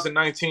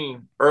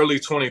 2019, early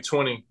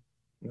 2020,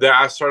 that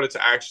I started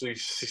to actually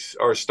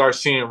start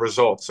seeing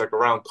results. Like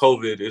around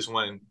COVID is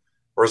when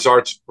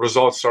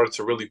results started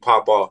to really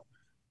pop off.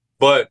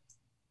 But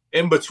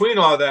in between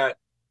all that,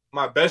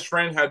 my best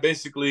friend had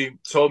basically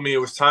told me it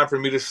was time for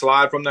me to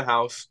slide from the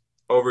house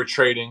over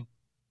trading,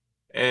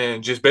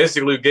 and just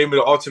basically gave me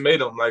the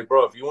ultimatum, like,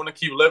 bro, if you want to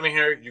keep living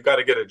here, you got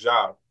to get a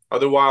job.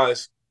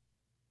 Otherwise,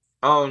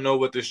 I don't know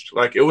what this,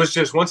 like, it was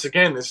just, once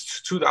again,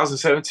 it's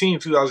 2017,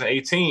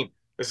 2018.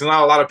 There's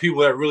not a lot of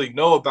people that really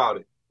know about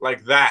it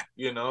like that,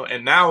 you know?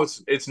 And now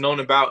it's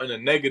known about in a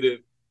negative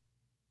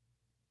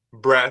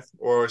breath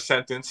or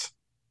sentence,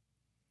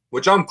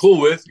 which I'm cool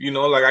with, you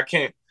know, like I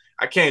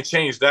can't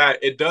change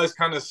that. It does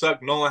kind of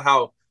suck knowing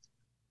how,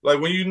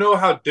 like, when you know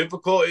how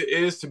difficult it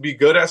is to be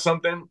good at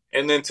something,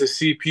 and then to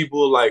see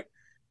people like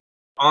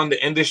on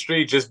the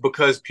industry just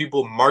because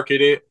people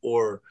market it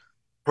or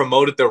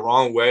promote it the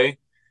wrong way.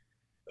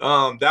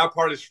 That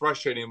part is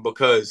frustrating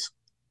because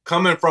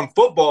coming from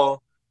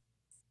football,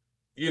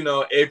 you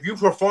know, if you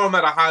perform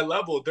at a high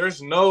level,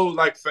 there's no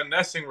like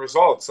finessing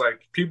results.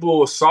 Like people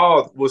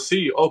will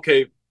see,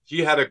 okay, he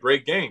had a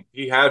great game.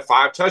 He had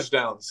 5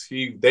 touchdowns.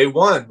 They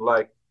won.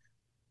 Like,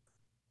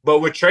 but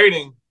with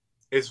trading,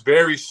 it's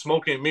very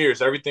smoke and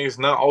mirrors. Everything is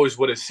not always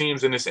what it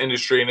seems in this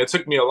industry. And it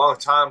took me a long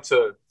time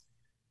it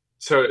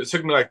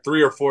took me like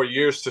 3 or 4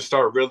 years to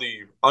start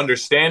really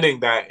understanding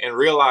that and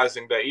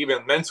realizing that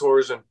even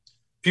mentors and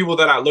people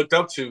that I looked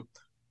up to,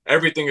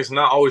 everything is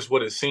not always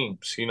what it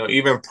seems. You know,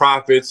 even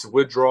profits,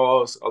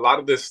 withdrawals, a lot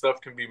of this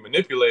stuff can be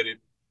manipulated.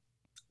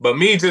 But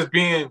me just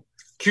being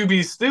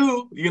QB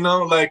Stew, you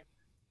know, like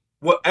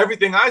what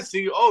everything I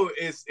see,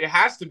 it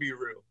has to be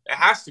real. It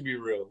has to be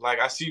real. Like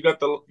I see you got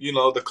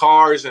the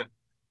cars, and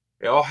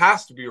it all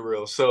has to be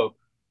real. So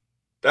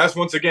that's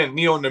once again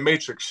Neo in the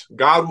Matrix.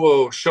 God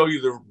will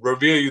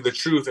reveal you the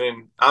truth.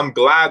 And I'm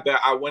glad that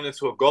I went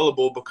into a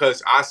gullible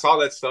because I saw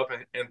that stuff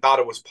and thought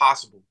it was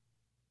possible.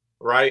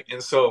 Right.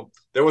 And so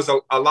there was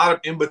a lot of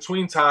in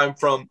between time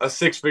from a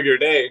 6-figure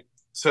day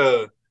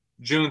to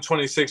June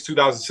 26,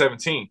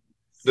 2017.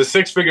 The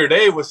 6-figure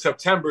day was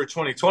September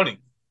 2020.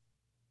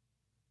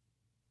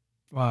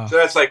 Wow. So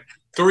that's like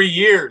 3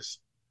 years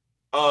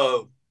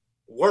of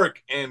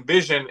work and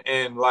vision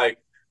and like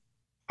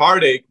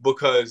heartache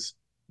because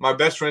my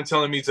best friend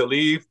telling me to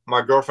leave,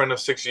 my girlfriend of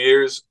 6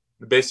 years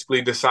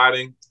basically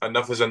deciding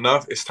enough is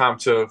enough. It's time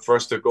for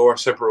us to go our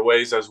separate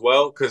ways as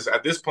well. Because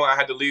at this point, I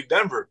had to leave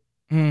Denver.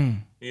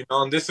 You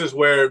know, and this is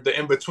where the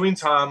in between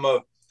time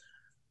of,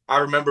 I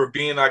remember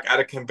being like at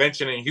a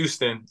convention in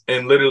Houston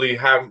and literally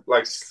having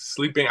like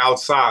sleeping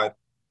outside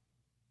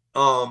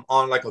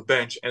on like a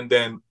bench, and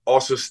then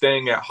also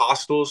staying at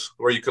hostels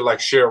where you could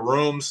like share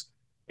rooms,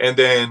 and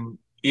then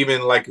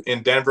even like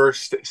in Denver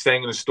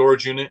staying in a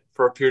storage unit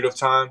for a period of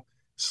time,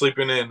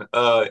 sleeping in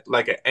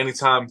like at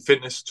anytime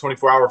fitness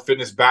 24-hour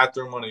fitness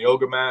bathroom on a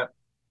yoga mat,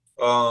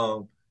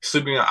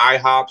 sleeping in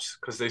IHOPs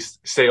because they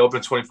stay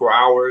open 24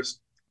 hours.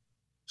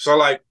 So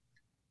like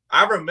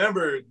I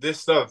remember this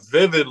stuff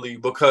vividly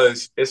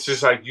because it's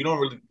just like you don't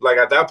really, like,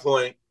 at that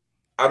point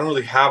I don't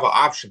really have an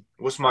option.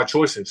 What's my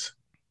choices?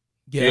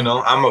 You Yeah.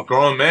 know, I'm a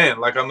grown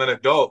man, like I'm an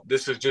adult.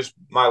 This is just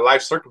my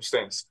life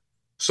circumstance.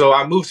 So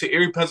I moved to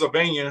Erie,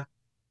 Pennsylvania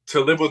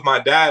to live with my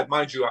dad.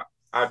 Mind you,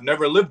 I've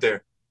never lived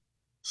there.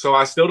 So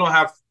I still don't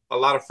have a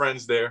lot of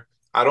friends there.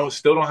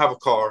 Still don't have a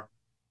car.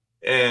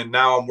 And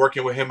now I'm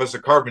working with him as a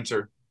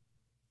carpenter.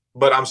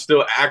 But I'm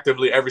still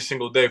actively every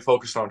single day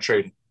focused on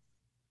trading.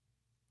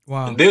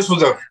 Wow. And this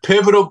was a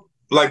pivotal,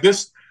 like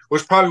this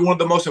was probably one of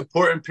the most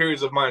important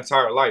periods of my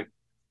entire life,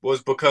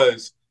 was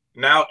because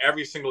now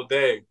every single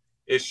day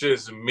it's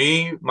just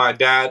me, my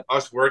dad,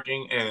 us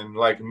working, and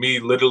like me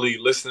literally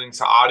listening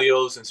to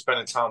audios and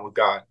spending time with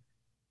God,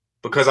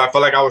 because I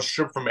felt like I was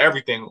stripped from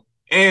everything.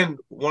 And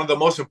one of the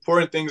most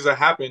important things that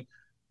happened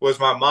was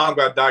my mom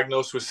got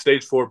diagnosed with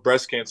stage 4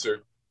 breast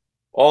cancer,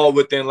 all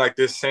within like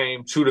this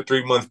same 2 to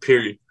 3 month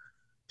period.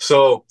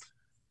 So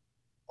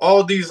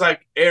all these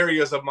like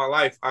areas of my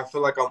life, I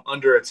feel like I'm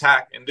under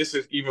attack. And this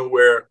is even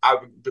where I've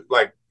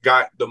like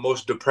got the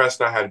most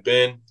depressed I had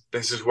been.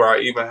 This is where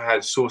I even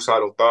had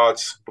suicidal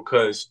thoughts,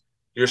 because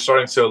you're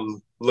starting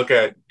to look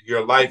at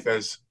your life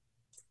as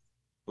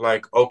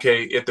like,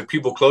 okay, if the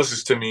people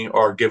closest to me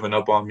are giving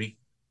up on me,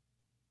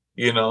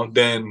 you know,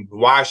 then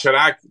why should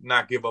I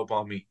not give up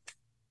on me?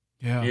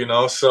 Yeah. You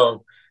know,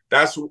 so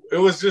it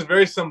was just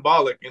very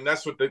symbolic. And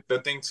that's what the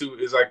thing too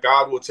is, like,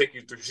 God will take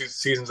you through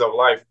seasons of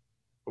life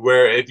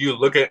where if you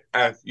look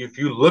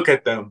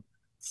at them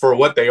for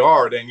what they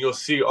are, then you'll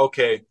see,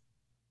 okay,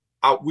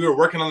 we were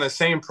working on the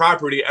same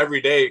property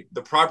every day.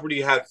 The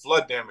property had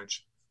flood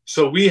damage.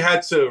 So we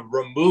had to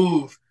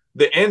remove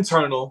the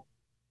internal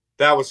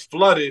that was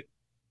flooded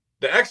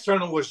The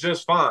external was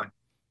just fine.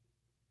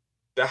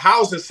 The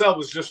house itself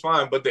was just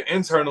fine, but the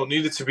internal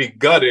needed to be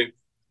gutted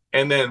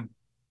and then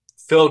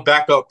filled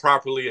back up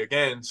properly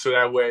again, so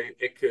that way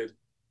it could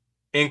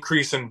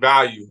increase in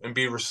value and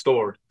be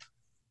restored.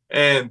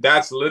 And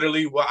that's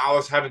literally what I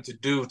was having to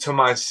do to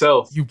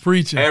myself You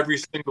preaching. every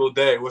single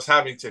day, was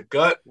having to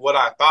gut what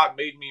I thought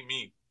made me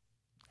me.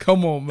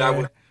 Come on,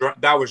 man.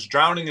 That was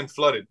drowning and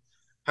flooded.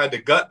 Had to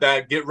gut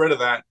that, get rid of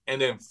that, and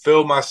then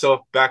fill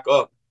myself back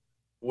up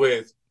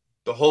with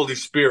the Holy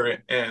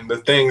Spirit and the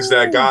things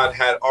that God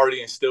had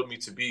already instilled me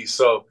to be.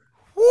 So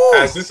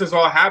as this is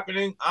all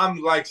happening,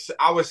 I'm like,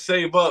 I would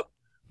save up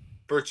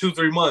for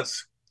 2-3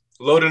 months,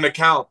 load an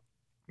account,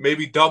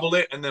 maybe double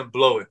it, and then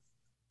blow it.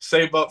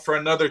 Save up for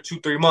another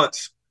 2-3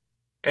 months.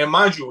 And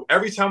mind you,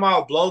 every time I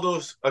would blow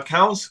those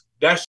accounts,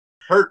 that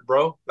hurt,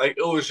 bro. Like,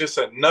 it was just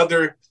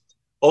another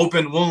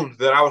open wound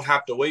that I would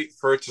have to wait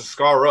for it to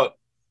scar up.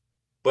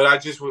 But I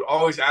just would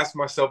always ask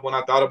myself when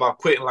I thought about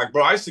quitting, like,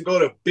 bro, I used to go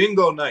to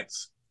bingo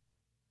nights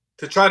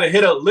to try to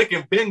hit a lick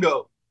in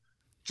bingo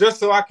just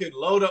so I could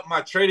load up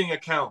my trading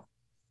account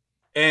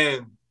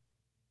and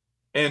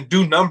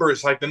do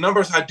numbers. Like, the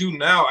numbers I do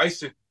now, I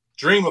used to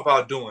dream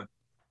about doing,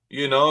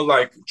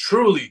 like,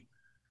 truly.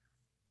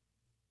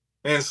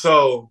 And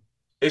so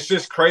it's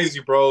just crazy,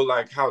 bro,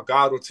 like how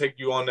God will take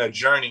you on that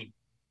journey.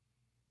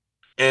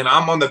 And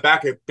I'm on the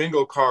back of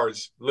bingo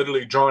cards,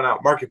 literally drawing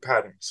out market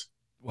patterns.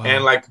 Wow.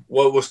 And like,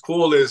 what was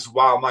cool is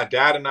while my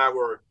dad and I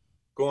were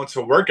going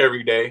to work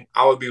every day,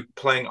 I would be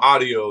playing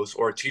audios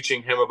or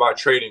teaching him about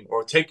trading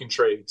or taking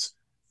trades.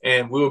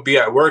 And we would be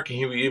at work and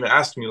he would even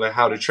ask me like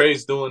how the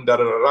trade's doing, da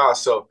da da da.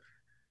 So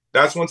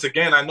that's, once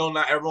again, I know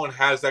not everyone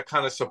has that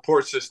kind of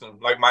support system.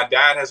 Like, my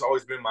dad has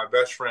always been my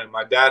best friend.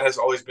 My dad has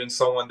always been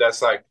someone that's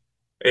like,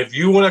 if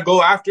you want to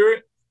go after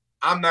it,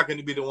 I'm not going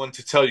to be the one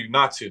to tell you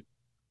not to,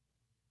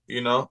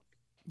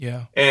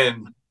 Yeah.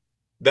 And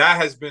that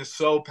has been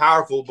so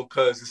powerful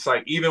because it's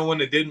like, even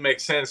when it didn't make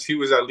sense, he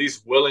was at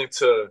least willing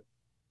to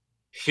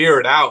hear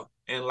it out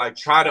and like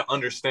try to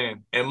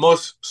understand. And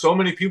so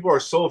many people are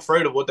so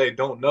afraid of what they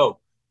don't know.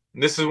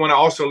 And this is when I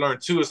also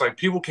learned too, it's like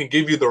people can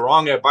give you the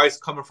wrong advice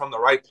coming from the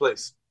right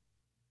place.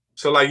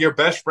 So like your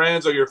best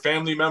friends or your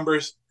family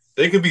members,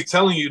 they could be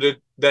telling you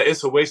that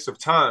it's a waste of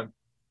time,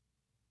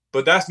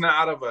 but that's not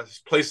out of a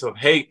place of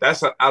hate.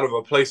 That's out of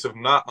a place of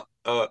not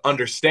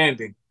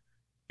understanding,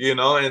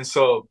 And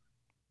so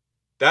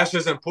that's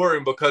just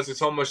important because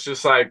it's almost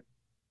just like,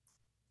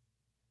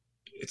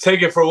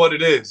 take it for what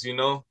it is,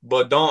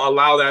 but don't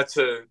allow that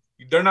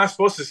they're not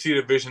supposed to see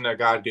the vision that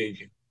God gave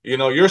you.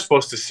 You're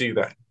supposed to see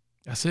that.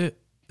 That's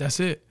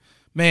it.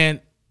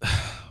 Man,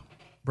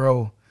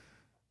 bro,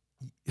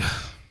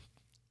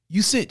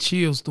 you sent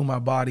chills through my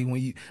body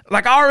when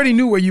I already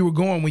knew where you were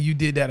going when you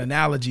did that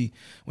analogy,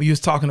 when you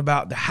was talking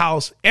about the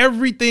house.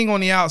 Everything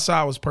on the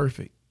outside was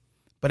perfect,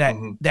 but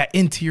that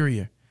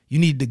interior, you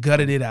need to gut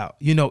it out.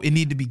 It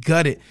need to be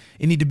gutted.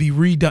 It need to be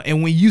redone.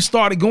 And when you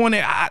started going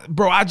there,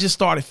 I just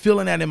started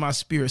feeling that in my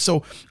spirit.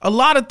 So a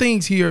lot of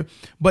things here,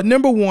 but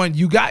number one,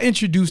 you got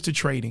introduced to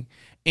trading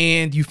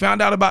and you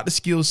found out about the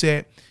skill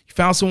set. You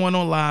found someone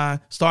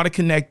online, started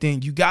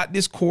connecting. You got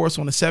this course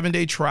on a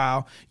 7-day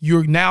trial.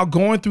 You're now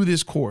going through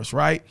this course,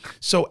 right?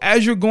 So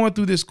as you're going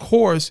through this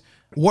course,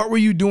 what were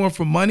you doing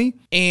for money?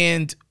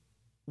 And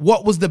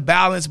what was the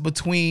balance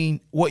between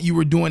what you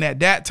were doing at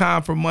that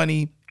time for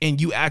money and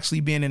you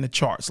actually being in the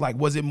charts? Like,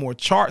 was it more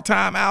chart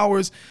time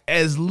hours,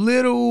 as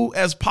little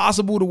as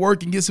possible to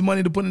work and get some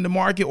money to put in the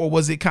market? Or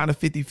was it kind of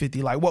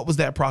 50-50? Like, what was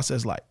that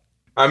process like?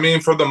 I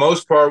mean, for the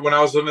most part, when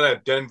I was living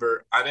at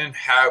Denver, I didn't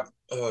have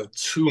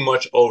too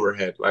much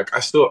overhead. Like,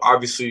 I still,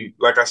 obviously,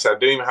 like I said, I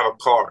didn't even have a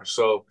car.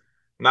 So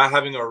not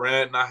having a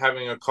rent, not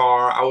having a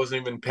car, I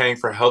wasn't even paying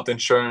for health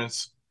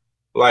insurance.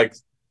 Like,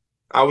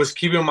 I was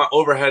keeping my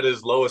overhead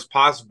as low as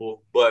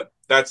possible, but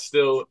that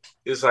still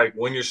is like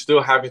when you're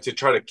still having to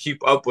try to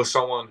keep up with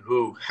someone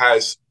who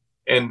has,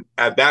 and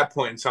at that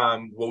point in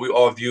time, what we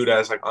all viewed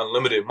as like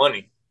unlimited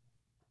money.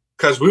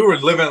 Because we were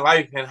living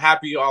life and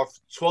happy off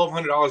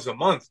 $1,200 a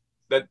month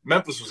that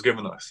Memphis was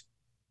giving us.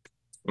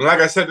 And like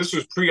I said, this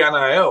was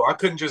pre-NIL. I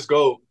couldn't just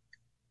go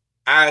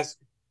ask,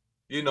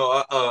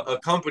 a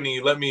company,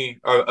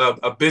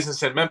 a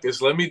business in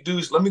Memphis, let me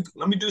do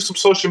some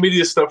social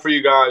media stuff for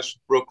you guys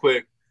real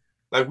quick.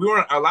 Like, we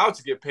weren't allowed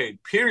to get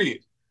paid,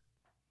 period.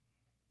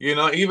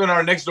 Even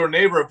our next door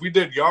neighbor, if we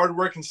did yard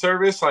work and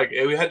service, like,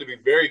 we had to be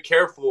very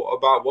careful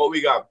about what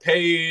we got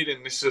paid.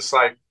 And it's just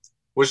like,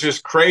 was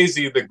just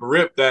crazy the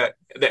grip that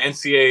the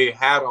NCAA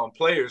had on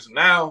players.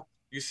 Now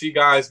you see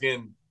guys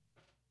getting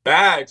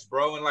bags,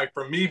 bro. And like,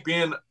 for me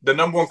being the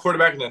number one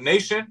quarterback in the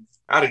nation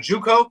out of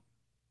JUCO,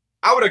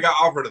 I would have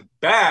got offered a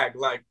bag.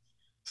 Like,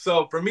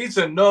 so for me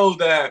to know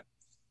that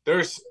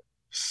there's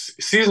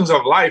seasons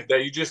of life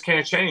that you just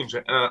can't change,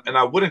 and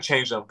I wouldn't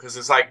change them, because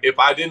it's like, if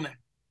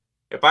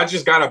I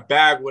just got a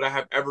bag, would I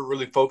have ever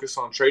really focused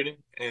on trading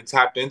and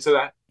tapped into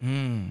that?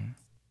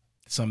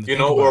 Something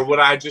or would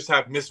I just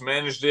have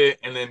mismanaged it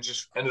and then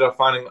just ended up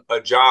finding a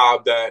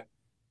job that,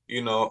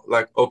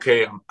 like,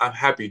 okay, I'm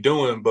happy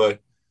doing, but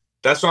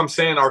That's what I'm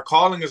saying. Our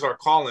calling is our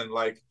calling.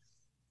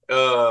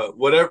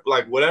 Whatever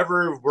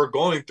we're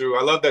going through,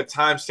 I love that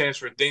time stands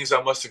for things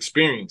I must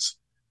experience.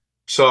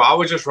 So I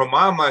would just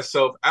remind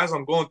myself as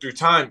I'm going through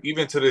time,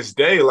 even to this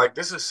day, like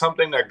this is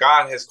something that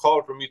God has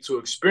called for me to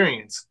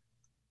experience.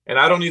 And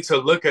I don't need to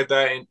look at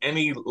that in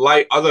any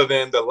light other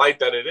than the light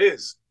that it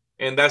is.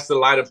 And that's the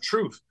light of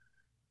truth.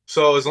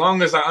 So as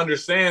long as I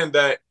understand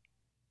that,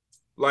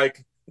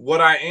 like, what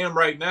I am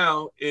right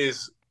now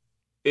is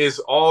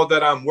all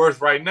that I'm worth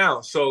right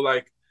now. So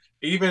like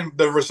even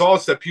the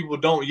results that people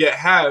don't yet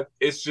have,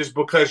 it's just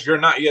because you're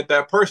not yet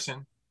that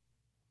person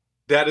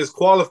that is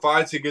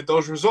qualified to get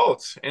those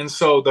results. And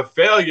so the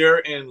failure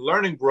and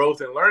learning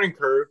growth and learning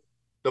curve,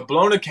 the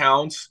blown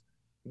accounts,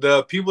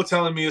 the people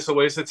telling me it's a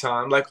waste of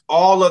time, like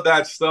all of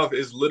that stuff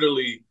is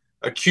literally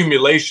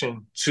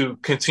accumulation to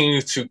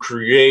continue to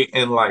create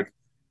and like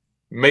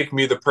make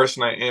me the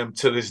person I am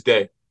to this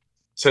day.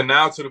 So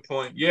now to the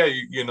point, yeah,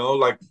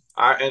 like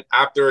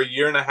after a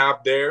year and a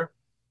half there,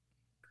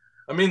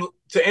 I mean,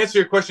 to answer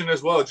your question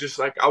as well, just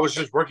like I was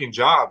just working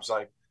jobs.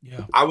 Like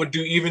Yeah. I would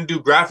do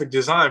graphic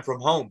design from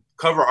home,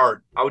 cover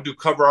art. I would do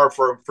cover art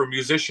for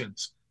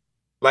musicians.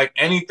 Like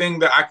anything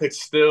that I could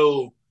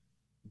still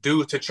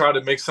do to try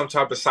to make some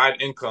type of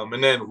side income.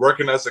 And then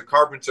working as a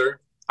carpenter,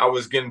 I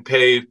was getting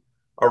paid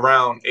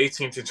around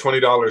 $18 to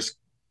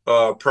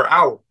 $20 per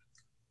hour.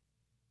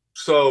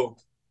 So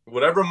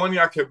whatever money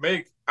I could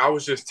make, I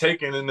was just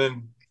taking and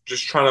then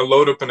just trying to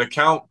load up an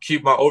account,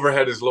 keep my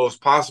overhead as low as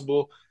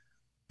possible.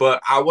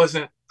 But I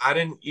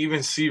didn't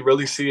even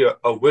really see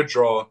a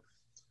withdrawal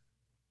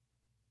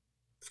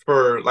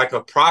for like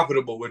a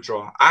profitable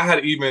withdrawal. I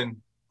had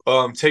even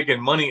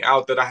taken money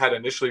out that I had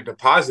initially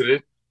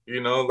deposited,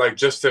 like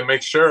just to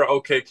make sure,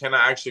 okay, can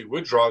I actually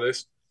withdraw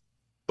this?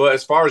 But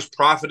as far as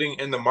profiting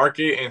in the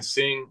market and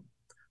seeing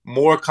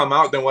more come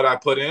out than what I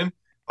put in,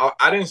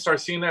 I didn't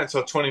start seeing that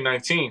until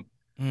 2019,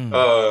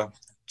 Mm.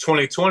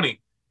 2020.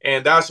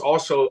 And that's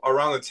also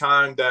around the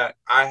time that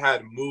I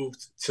had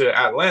moved to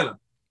Atlanta.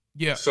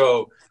 Yeah.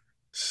 So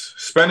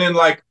spending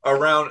like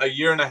around a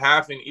year and a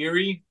half in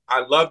Erie,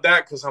 I love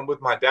that because I'm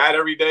with my dad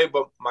every day.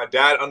 But my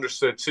dad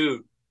understood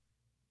too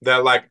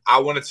that like I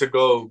wanted to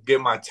go get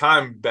my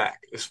time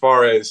back as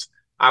far as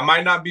I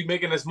might not be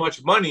making as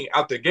much money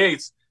out the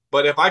gates,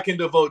 but if I can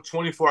devote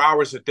 24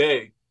 hours a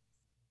day,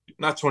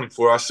 not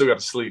 24, I still got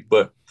to sleep,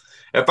 but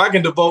if I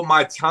can devote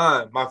my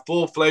time, my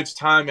full-fledged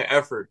time and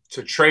effort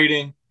to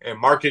trading and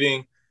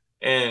marketing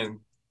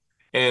and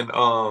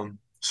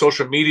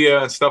social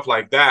media and stuff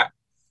like that,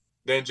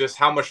 then just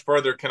how much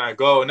further can I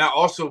go? And that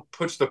also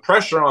puts the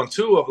pressure on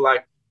too of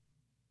like,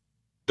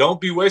 don't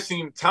be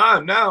wasting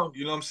time now.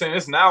 You know what I'm saying?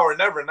 It's now or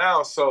never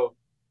now. So,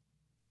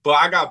 but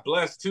I got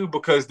blessed too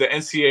because the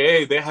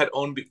NCAA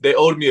they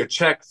owed me a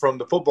check from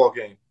the football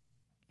game.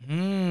 So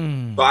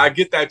Mm. I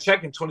get that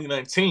check in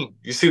 2019.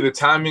 You see the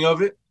timing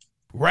of it?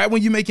 Right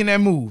when you're making that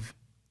move.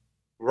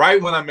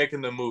 Right when I'm making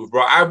the move,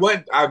 bro.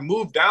 I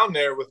moved down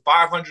there with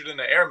 500 in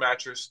the air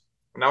mattress,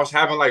 and I was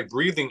having like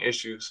breathing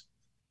issues.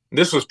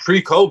 This was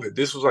pre-COVID.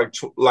 This was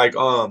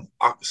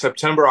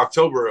September,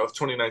 October of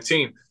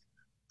 2019.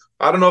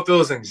 I don't know if it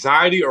was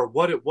anxiety or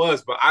what it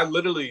was, but I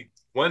literally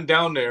went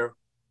down there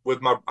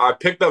I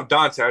picked up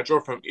Dante. I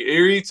drove from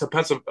Erie to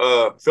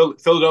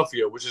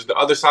Philadelphia, which is the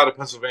other side of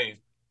Pennsylvania.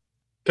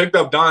 Picked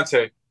up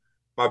Dante,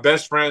 my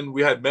best friend.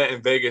 We had met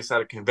in Vegas at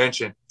a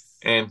convention,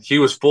 and he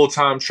was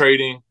full-time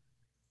trading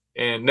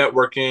and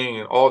networking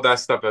and all that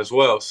stuff as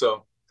well.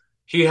 So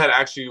he had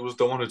actually was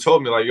the one who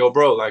told me like, yo,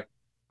 bro, like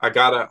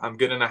I'm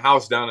getting a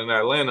house down in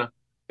Atlanta.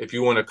 If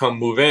you want to come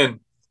move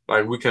in,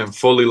 like we can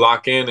fully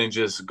lock in and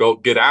just go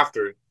get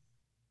after it.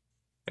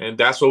 And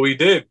that's what we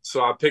did.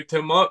 So I picked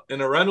him up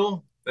in a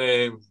rental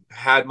and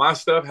had my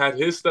stuff, had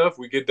his stuff.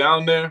 We get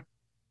down there.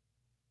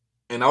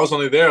 And I was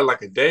only there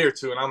like a day or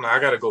two. And I'm like, I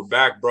got to go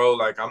back, bro.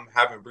 Like I'm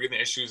having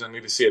breathing issues. I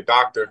need to see a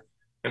doctor.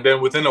 And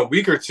then within a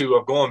week or two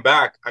of going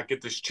back, I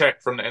get this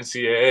check from the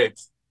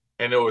NCAA.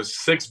 And it was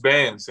 6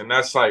 bands. And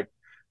that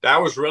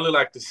was really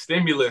like the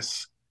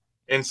stimulus.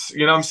 And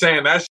you know what I'm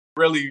saying? That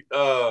really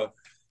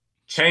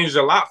changed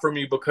a lot for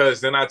me because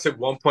then I took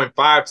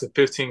 1.5 to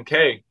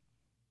 15K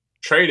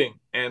trading.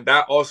 And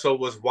that also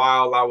was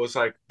while I was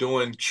like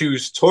doing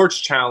Q's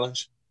Torch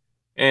Challenge.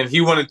 And he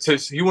wanted to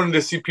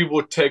see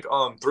people take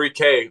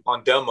 3K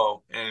on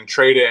demo and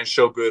trade it and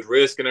show good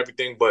risk and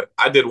everything. But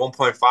I did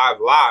 1.5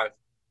 live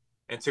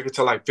and took it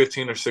to like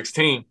 15 or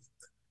 16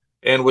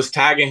 and was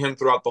tagging him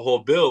throughout the whole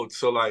build.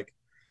 So like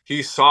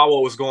he saw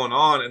what was going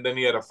on, and then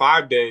he had a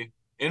 5 day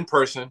in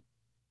person.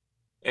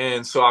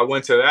 And so I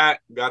went to that,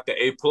 got the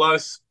A+.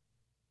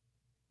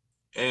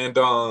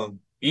 And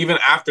even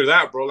after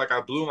that, bro, like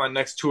I blew my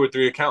next 2 or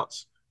 3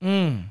 accounts.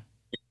 Mm.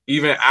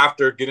 Even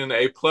after getting the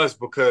A+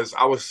 because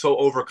I was so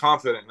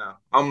overconfident now.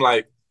 I'm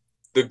like,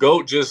 the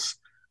GOAT just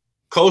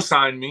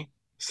co-signed me,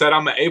 said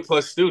I'm an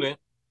A+ student.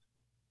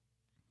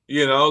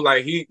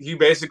 Like he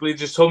basically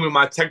just told me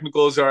my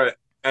technicals are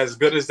as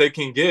good as they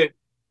can get.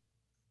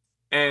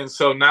 And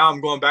so now I'm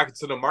going back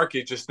into the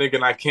market just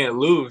thinking I can't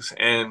lose.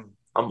 And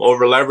I'm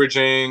over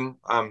leveraging.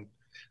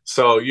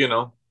 So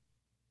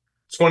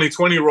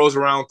 2020 rolls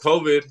around,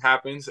 COVID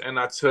happens, and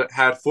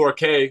had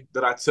 4K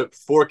that I took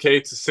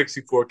 4K to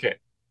 64K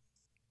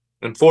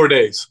in 4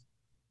 days.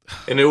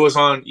 And it was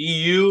on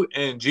EU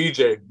and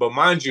GJ. But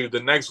mind you, the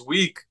next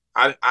week,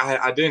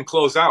 I didn't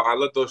close out. I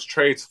let those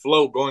trades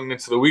float going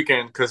into the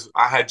weekend because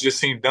I had just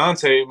seen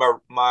Dante,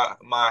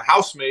 my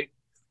housemate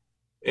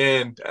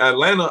in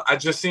Atlanta. I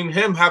just seen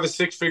him have a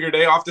 6-figure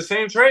day off the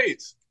same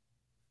trades.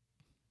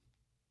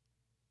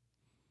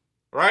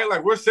 Right?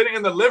 Like we're sitting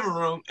in the living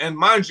room, and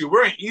mind you,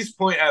 we're in East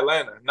Point,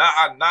 Atlanta.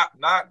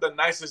 Not the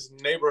nicest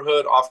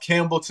neighborhood off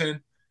Campbellton.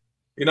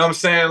 You know what I'm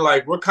saying?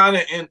 Like we're kind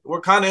of in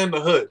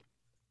the hood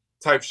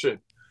type shit.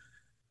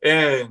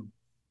 And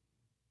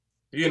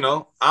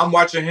I'm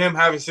watching him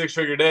have a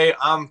 6-figure day.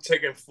 I'm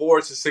taking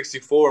 4 to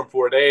 64 in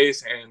 4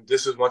 days, and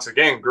this is once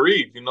again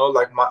greed.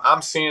 Like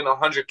I'm seeing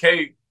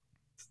 100K.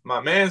 My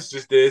man's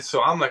just did,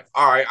 so I'm like,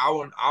 all right, I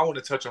want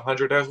to touch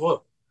 100 as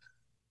well.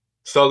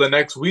 So the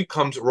next week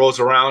rolls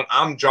around.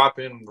 I'm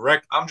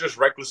just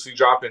recklessly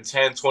dropping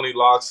 10, 20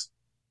 lots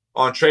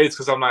on trades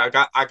because I'm like,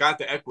 I got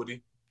the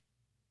equity.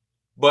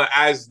 But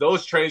as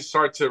those trades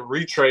start to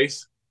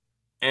retrace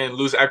and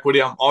lose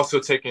equity, I'm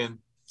also taking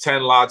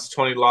 10 lots,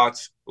 20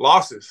 lots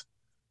losses.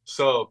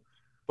 So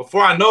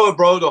before I know it,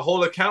 bro, the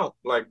whole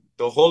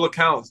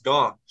account's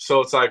gone.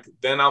 So it's like,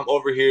 then I'm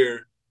over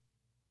here,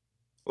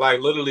 like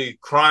literally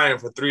crying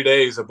for 3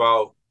 days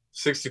about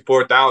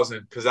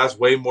 64,000 because that's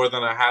way more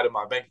than I had in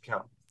my bank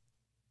account.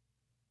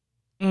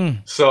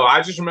 So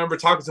I just remember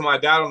talking to my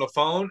dad on the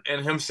phone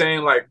and him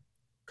saying, like,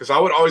 because I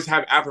would always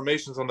have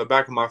affirmations on the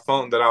back of my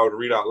phone that I would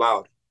read out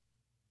loud.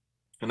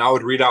 And I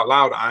would read out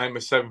loud, I am a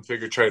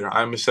 7-figure trader.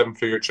 I'm a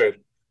 7-figure trader.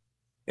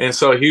 And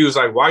so he was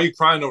like, why are you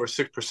crying over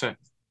 6%?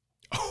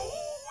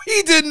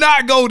 He did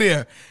not go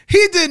there.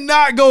 He did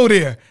not go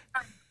there.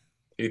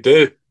 He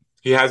did.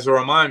 He had to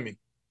remind me.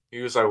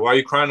 He was like, why are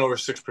you crying over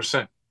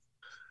 6%?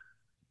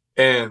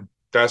 And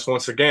that's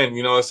once again,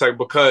 it's like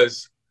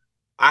because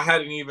I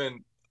hadn't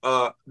even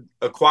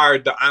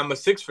acquired the I'm a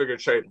 6-figure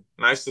trader.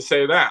 And I used to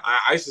say that.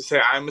 I used to say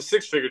I'm a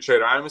 6-figure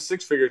trader. I'm a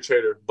 6-figure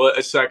trader. But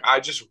it's like I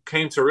just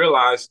came to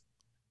realize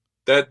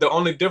that the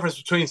only difference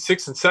between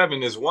 6 and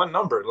 7 is one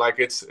number. Like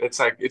it's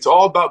like it's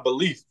all about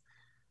belief.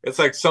 It's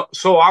like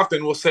so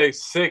often we'll say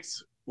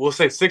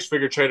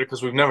 6-figure trader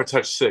because we've never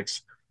touched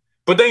 6.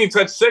 But then you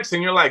touch 6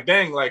 and you're like,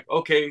 dang, like,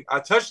 okay, I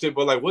touched it,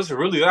 but like, was it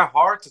really that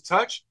hard to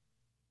touch?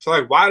 So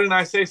like, why didn't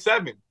I say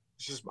 7?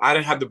 It's just I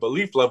didn't have the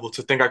belief level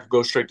to think I could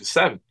go straight to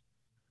 7.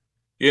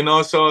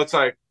 So it's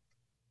like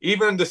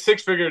even the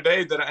 6-figure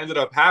day that I ended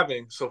up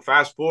having. So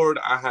fast forward,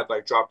 I had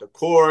like dropped a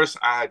course.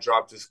 I had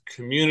dropped this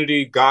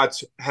community. God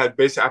had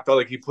basically, I felt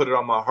like he put it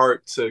on my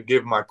heart to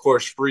give my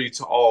course free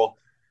to all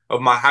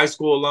of my high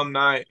school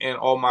alumni and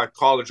all my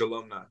college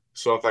alumni.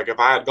 So if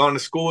I had gone to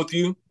school with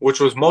you, which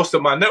was most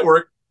of my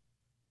network,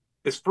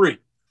 it's free.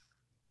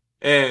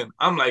 And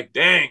I'm like,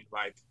 dang,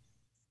 like,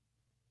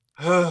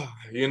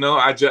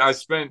 I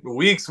spent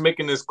weeks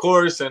making this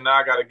course and now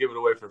I got to give it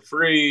away for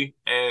free.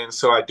 And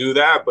so I do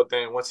that. But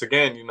then once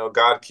again,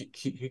 God,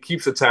 he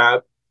keeps a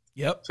tab.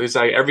 Yep. So he's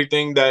like,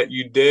 everything that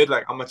you did,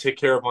 like, I'm going to take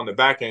care of on the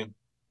back end.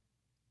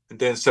 And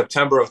then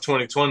September of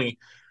 2020,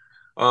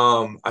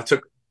 I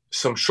took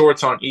some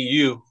shorts on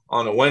EU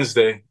on a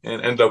Wednesday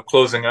and ended up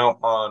closing out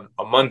on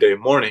a Monday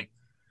morning.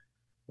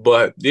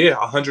 But yeah,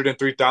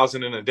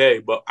 103,000 in a day.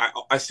 But I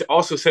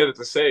also say that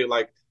to say,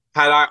 like,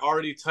 had I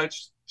already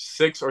touched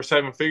 6 or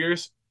 7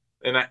 figures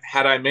and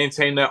had I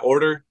maintained that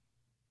order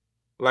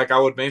like I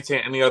would maintain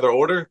any other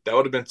order, that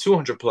would have been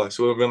 200 plus.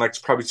 It would have been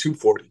like probably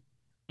 240.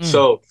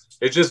 So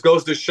it just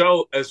goes to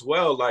show as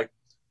well, like,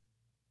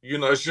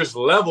 it's just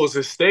levels,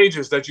 it's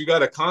stages that you got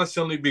to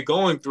constantly be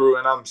going through.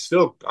 And I'm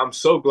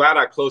so glad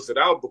I closed it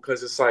out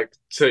because it's like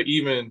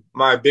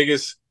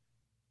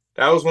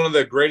that was one of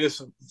the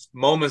greatest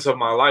moments of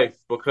my life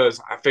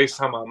because I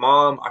FaceTime my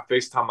mom, I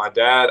FaceTime my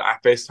dad, I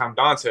FaceTime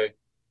Dante.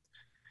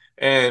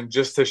 And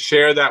just to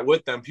share that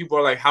with them, people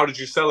are like, how did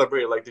you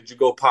celebrate? Like, did you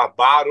go pop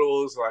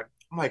bottles? Like,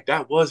 I'm like,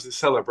 that was the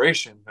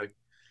celebration.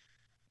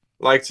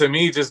 Like to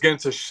me, just getting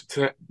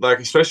to like,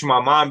 especially my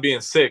mom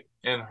being sick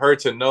and her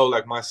to know,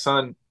 like, my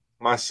son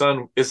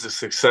is a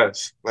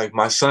success. Like,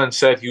 my son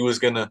said he was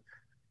going to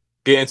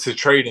get into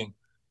trading.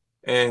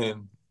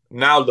 And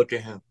now look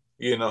at him,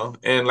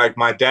 and like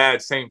my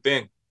dad, same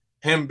thing.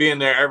 Him being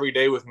there every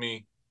day with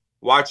me,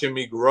 watching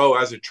me grow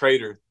as a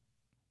trader,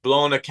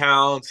 blowing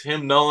accounts,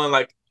 him knowing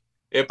like,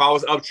 if I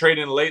was up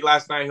trading late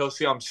last night, he'll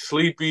see I'm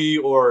sleepy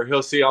or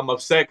he'll see I'm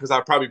upset because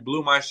I probably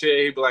blew my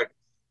shit. He'd be like,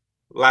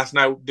 last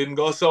night didn't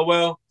go so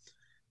well.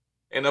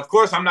 And of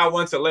course, I'm not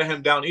one to let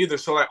him down either.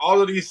 So like all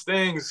of these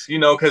things,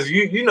 because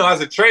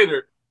as a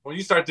trader, when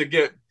you start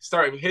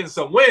hitting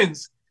some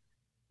wins,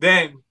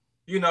 then,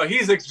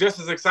 he's just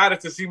as excited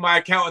to see my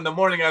account in the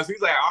morning as he's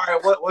like, all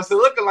right, what's it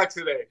looking like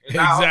today? And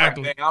now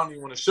exactly. I'm like, dang, I don't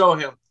even want to show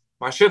him.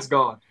 My shit's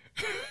gone.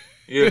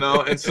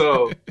 And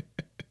so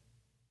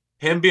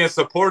him being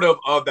supportive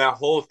of that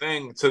whole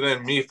thing to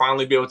then me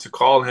finally be able to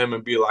call him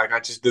and be like, I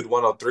just did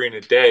 103 in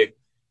a day.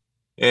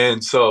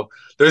 And so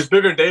there's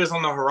bigger days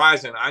on the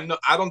horizon.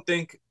 I don't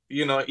think,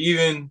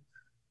 even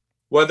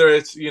whether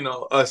it's, you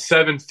know, a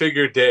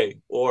 7-figure day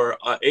or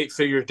an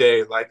 8-figure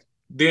day, like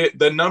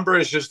the number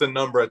is just a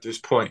number at this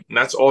point. And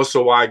that's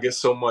also why I get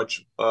so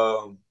much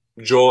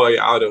joy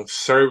out of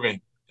serving.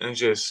 And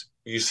just,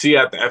 you see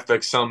at the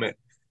FX Summit,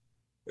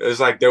 it's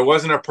like there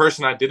wasn't a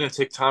person I didn't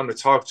take time to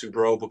talk to,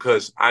 bro,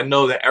 because I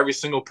know that every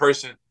single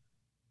person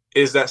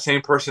is that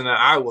same person that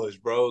I was,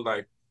 bro.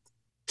 Like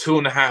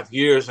 2.5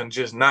 years and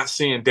just not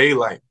seeing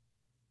daylight,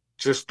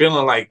 just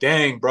feeling like,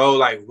 dang, bro,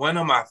 like when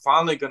am I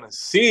finally gonna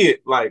see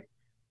it? Like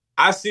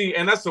I see,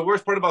 and that's the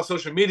worst part about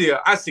social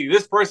media. I see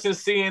this person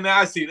seeing that,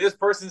 I see this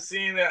person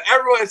seeing that.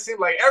 Everyone seems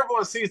like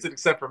everyone sees it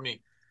except for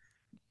me.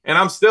 And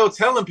I'm still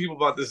telling people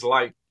about this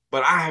light,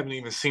 but I haven't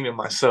even seen it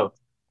myself.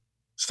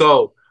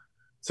 So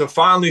to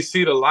finally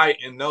see the light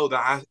and know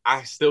that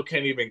I still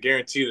can't even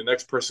guarantee the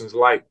next person's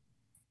light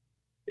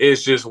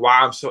is just why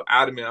I'm so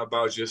adamant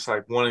about just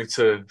like wanting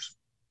to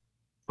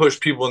push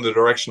people in the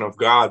direction of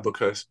God,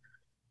 because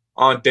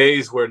on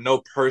days where no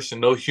person,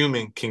 no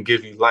human can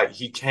give you light,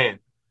 he can.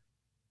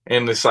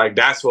 And it's like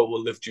that's what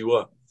will lift you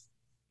up.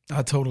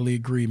 I totally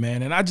agree,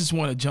 man. And I just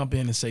want to jump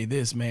in and say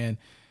this, man.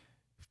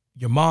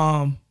 Your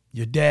mom,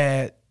 your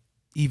dad,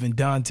 even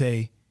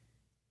Dante,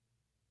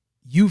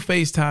 you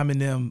FaceTiming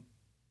them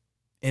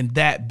and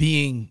that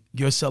being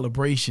your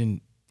celebration,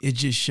 it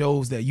just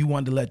shows that you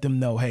wanted to let them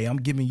know, hey, I'm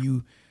giving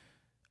you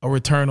a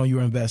return on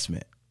your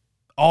investment.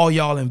 All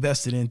y'all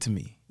invested into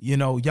me. You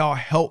know, y'all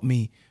helped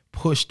me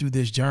push through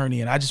this journey.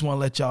 And I just want to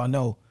let y'all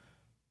know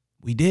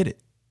we did it.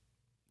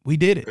 We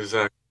did it.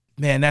 Exactly.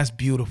 Man, that's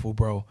beautiful,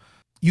 bro.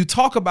 You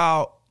talk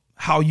about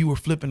how you were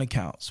flipping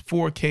accounts,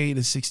 4K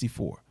to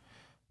 64,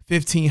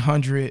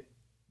 1,500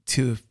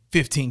 to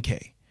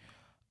 15K.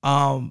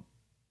 And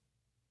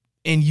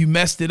you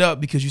messed it up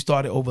because you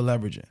started over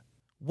leveraging.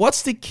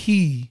 What's the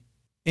key?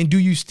 And do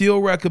you still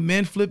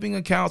recommend flipping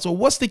accounts, or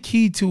what's the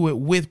key to it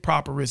with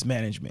proper risk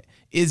management?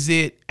 Is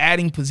it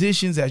adding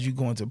positions as you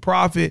go into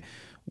profit?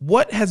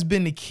 What has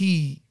been the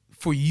key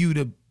for you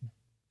to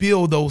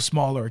build those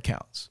smaller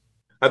accounts?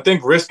 I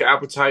think risk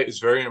appetite is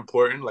very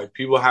important. Like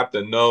people have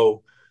to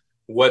know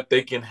what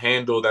they can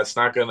handle that's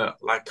not gonna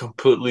like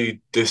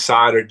completely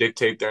decide or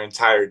dictate their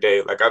entire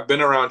day. Like I've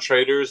been around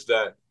traders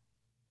that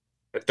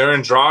if they're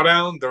in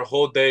drawdown, their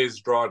whole day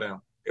is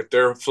drawdown. If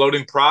they're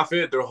floating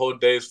profit, their whole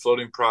day is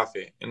floating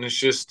profit. And it's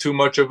just too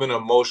much of an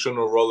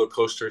emotional roller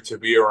coaster to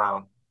be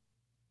around.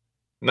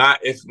 Not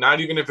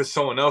even if it's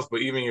someone else,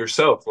 but even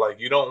yourself.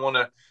 Like you don't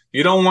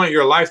want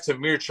your life to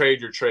mirror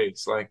trade your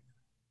trades. Like,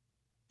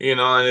 you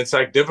know, and it's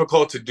like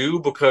difficult to do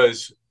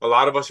because a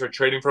lot of us are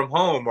trading from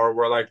home, or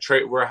we're like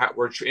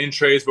we're in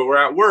trades but we're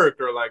at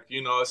work, or like,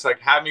 you know, it's like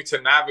having to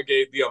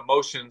navigate the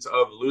emotions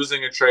of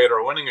losing a trade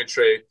or winning a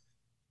trade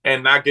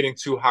and not getting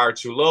too high or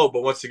too low.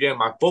 But once again,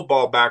 my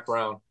football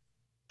background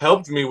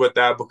helped me with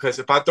that, because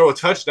if I throw a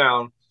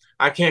touchdown,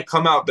 I can't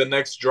come out the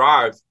next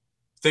drive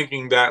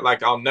thinking that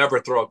like I'll never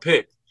throw a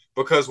pick,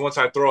 because once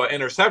I throw an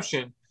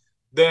interception,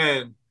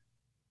 then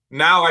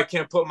now I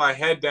can't put my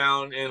head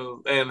down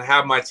and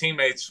have my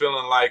teammates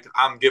feeling like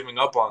I'm giving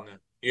up on them,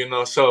 you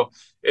know? So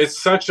it's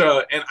such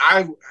a, and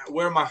I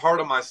wear my heart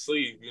on my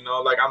sleeve, you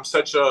know, like I'm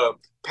such a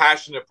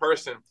passionate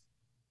person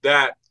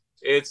that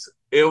it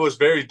was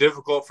very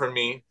difficult for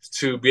me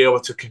to be able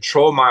to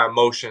control my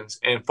emotions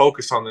and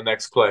focus on the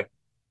next play.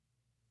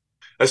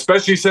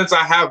 Especially since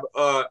I have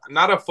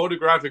not a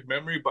photographic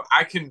memory, but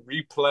I can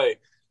replay.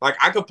 Like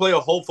I could play a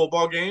whole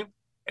football game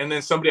and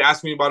then somebody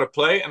asks me about a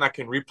play and I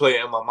can replay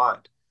it in my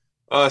mind.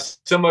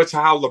 Similar to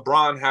how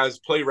LeBron has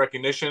play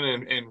recognition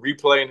and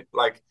replay,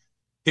 like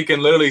he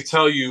can literally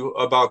tell you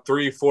about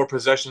 3, 4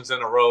 possessions in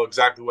a row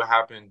exactly what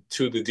happened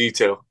to the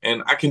detail.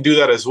 And I can do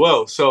that as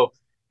well. So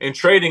in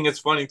trading, it's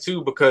funny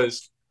too,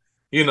 because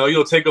you know,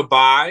 you'll take a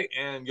buy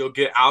and you'll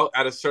get out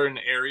at a certain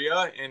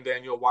area, and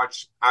then you'll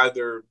watch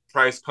either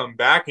price come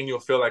back and you'll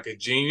feel like a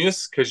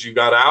genius because you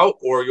got out,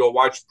 or you'll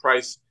watch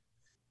price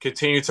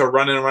continue to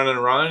run and run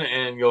and run,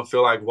 and you'll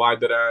feel like, why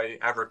did I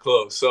ever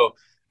close? So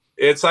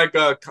it's like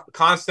a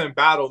constant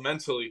battle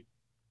mentally,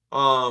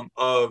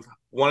 of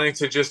wanting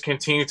to just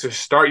continue to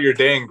start your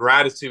day in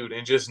gratitude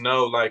and just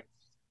know, like,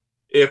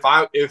 if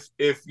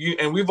you,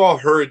 and we've all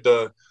heard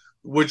the,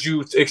 would you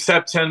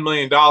accept $10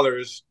 million,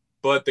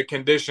 but the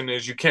condition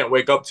is you can't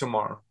wake up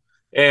tomorrow?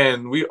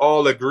 And we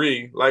all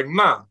agree, like,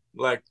 nah,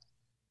 like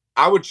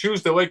I would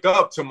choose to wake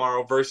up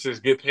tomorrow versus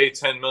get paid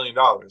 $10 million.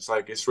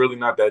 Like it's really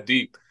not that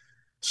deep.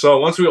 So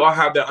once we all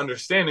have that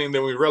understanding,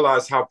 then we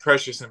realize how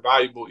precious and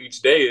valuable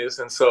each day is.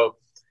 And so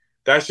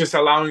that's just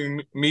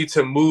allowing me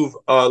to move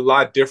a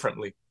lot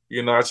differently.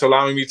 You know, it's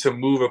allowing me to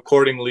move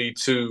accordingly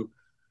to,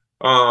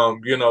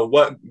 you know,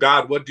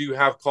 what do you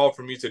have called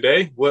for me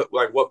today? What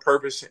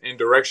purpose and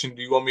direction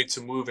do you want me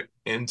to move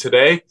in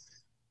today?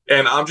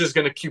 And I'm just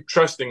gonna keep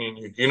trusting in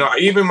you. You know,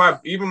 even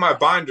my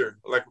binder,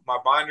 like my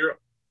binder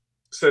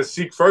says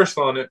seek first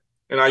on it.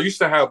 And I used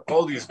to have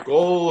all these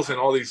goals and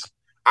all these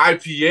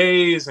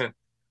IPAs and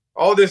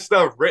all this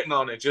stuff written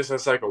on it, just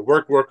as like a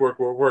work.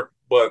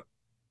 But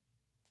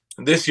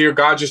this year,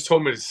 God just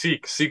told me to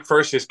seek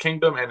first his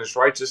kingdom and his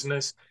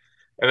righteousness,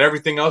 and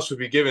everything else will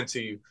be given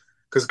to you.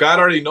 because God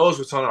already knows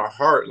what's on our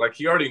heart. Like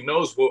he already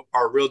knows what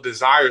our real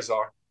desires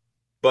are.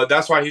 But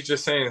that's why he's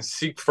just saying,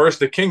 seek first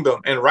the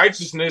kingdom. And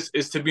righteousness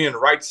is to be in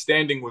right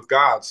standing with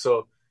God.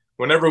 So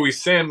whenever we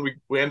sin,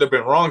 we end up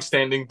in wrong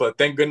standing. But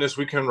thank goodness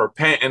we can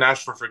repent and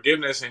ask for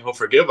forgiveness and he'll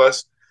forgive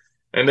us.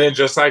 And then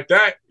just like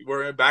that,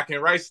 we're back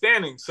in right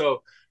standing.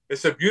 So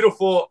it's a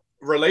beautiful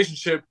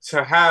relationship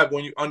to have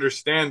when you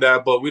understand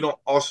that. But we don't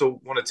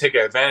also want to take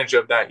advantage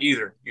of that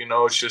either. You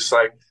know, it's just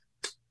like,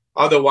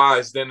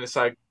 otherwise, then it's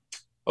like,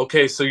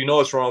 okay, so you know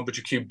it's wrong, but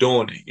you keep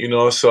doing it, you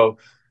know? So,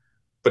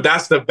 but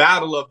that's the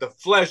battle of the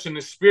flesh and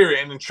the spirit.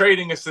 And in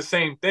trading, it's the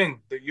same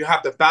thing. That you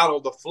have the battle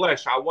of the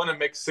flesh. I want to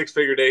make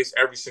 6-figure days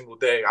every single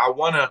day. I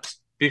want to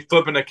be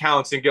flipping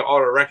accounts and get all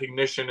the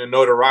recognition and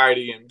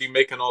notoriety and be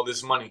making all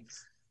this money.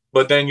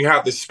 But then you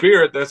have the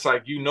spirit that's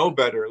like, you know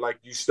better. Like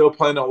you still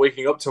plan on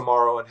waking up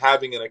tomorrow and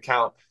having an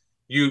account.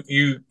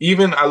 You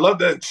even, I love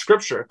that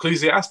scripture,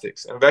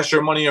 Ecclesiastics, invest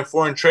your money in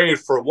foreign trade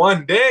for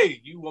one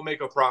day, you will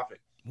make a profit.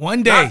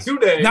 One day. Not 2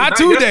 days, Not not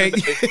 2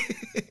 days.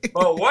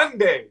 but one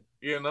day,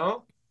 you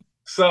know?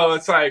 So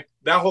it's like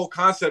that whole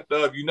concept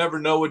of you never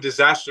know what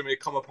disaster may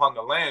come upon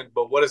the land,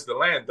 but what is the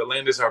land? The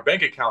land is our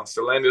bank accounts.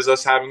 The land is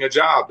us having a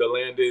job. The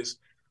land is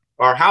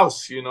our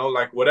house, you know,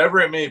 like whatever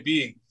it may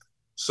be.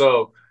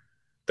 So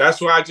that's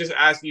why I just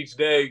ask each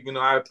day, you know,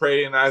 I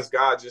pray and ask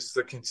God just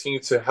to continue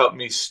to help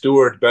me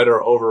steward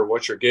better over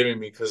what you're giving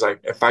me. Cause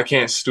like if I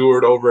can't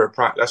steward over it,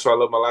 that's why I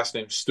love my last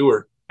name,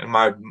 Steward. And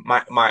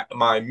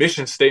my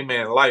mission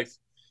statement in life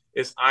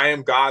is I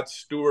am God's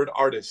steward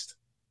artist.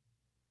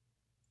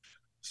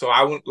 So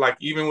I went like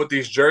even with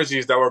these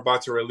jerseys that we're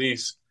about to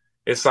release,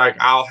 it's like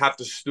I'll have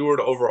to steward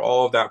over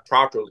all of that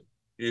properly,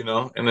 you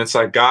know? And it's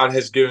like God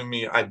has given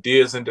me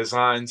ideas and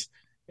designs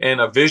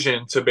and a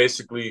vision to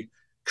basically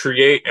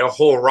create a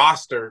whole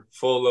roster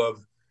full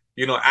of,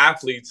 you know,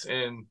 athletes.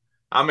 And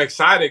I'm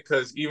excited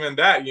because even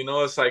that, you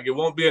know, it's like it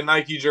won't be a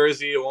Nike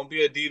jersey, it won't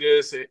be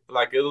Adidas.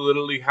 Like it'll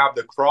literally have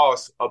the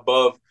cross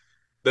above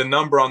the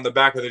number on the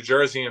back of the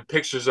jersey and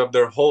pictures of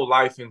their whole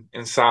life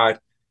inside.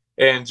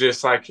 And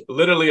just like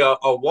literally a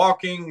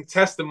walking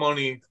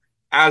testimony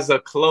as a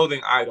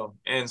clothing item.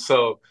 And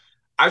so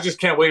I just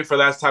can't wait for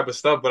that type of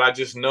stuff. But I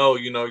just know,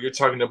 you know, you're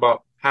talking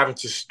about having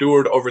to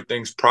steward over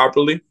things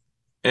properly.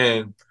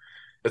 And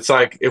it's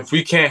like if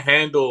we can't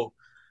handle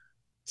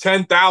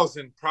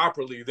 10,000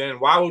 properly, then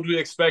why would we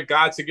expect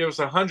God to give us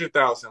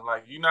 100,000?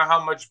 Like, you know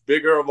how much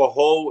bigger of a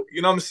hole,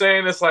 you know what I'm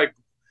saying? It's like,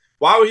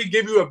 why would he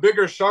give you a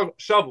bigger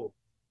shovel?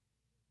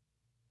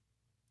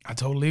 I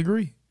totally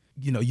agree.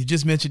 You know, you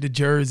just mentioned the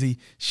jersey.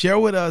 Share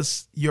with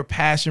us your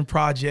passion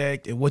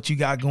project and what you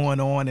got going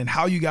on and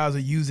how you guys are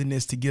using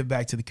this to give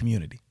back to the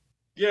community.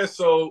 Yeah,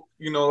 so,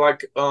 you know,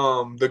 like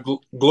the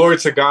Glory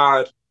to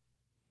God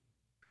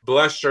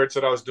blessed shirts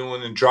that I was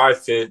doing in dry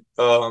fit,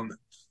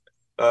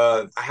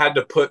 I had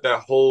to put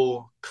that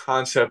whole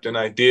concept and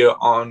idea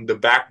on the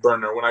back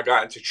burner when I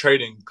got into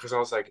trading because I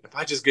was like, if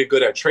I just get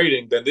good at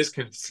trading, then this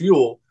can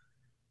fuel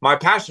my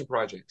passion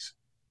projects.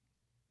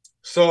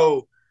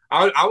 So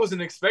I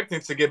wasn't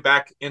expecting to get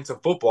back into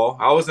football.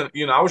 I wasn't,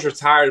 you know, I was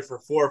retired for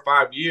 4 or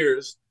 5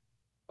 years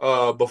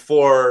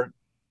before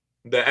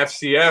the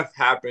FCF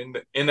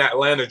happened in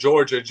Atlanta,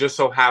 Georgia. Just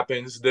so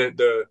happens that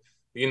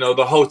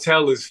the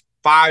hotel is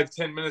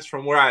 5-10 minutes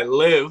from where I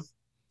live,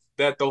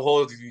 that the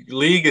whole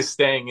league is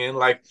staying in.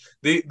 Like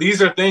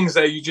these are things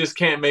that you just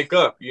can't make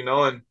up, you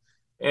know,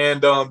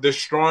 and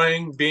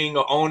destroying being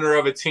an owner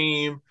of a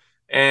team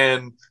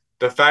and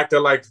the fact that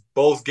like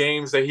both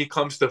games that he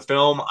comes to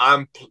film,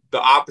 I'm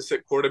the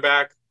opposite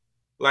quarterback.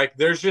 Like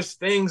there's just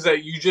things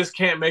that you just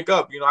can't make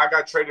up. You know, I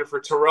got traded for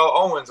Terrell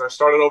Owens. I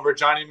started over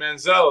Johnny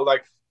Manziel.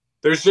 Like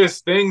there's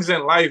just things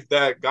in life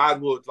that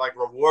God will like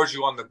reward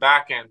you on the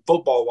back end,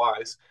 football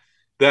wise,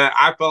 that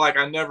I felt like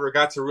I never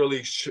got to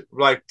really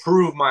like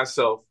prove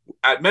myself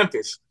at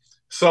Memphis.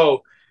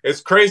 So it's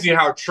crazy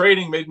how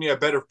trading made me a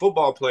better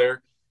football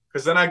player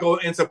because then I go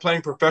into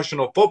playing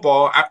professional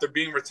football after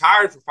being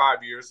retired for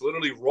 5 years,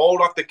 literally rolled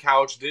off the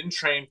couch, didn't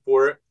train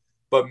for it.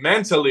 But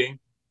mentally,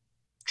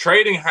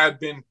 trading had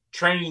been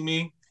training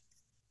me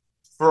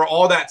for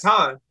all that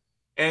time.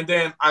 And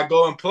then I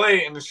go and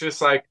play, and it's just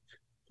like,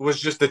 it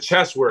was just the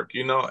chess work,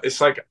 you know?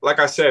 It's like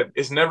I said,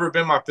 it's never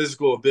been my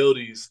physical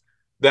abilities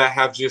that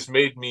have just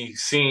made me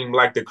seem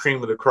like the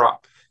cream of the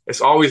crop.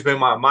 It's always been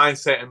my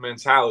mindset and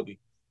mentality.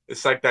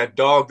 It's like that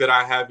dog that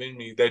I have in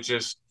me that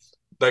just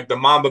like the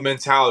Mamba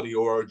mentality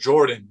or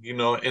Jordan, you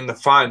know, in the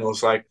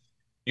finals. Like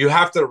you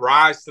have to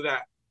rise to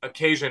that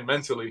occasion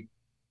mentally.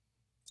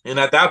 And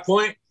at that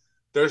point,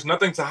 there's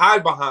nothing to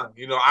hide behind.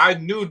 You know, I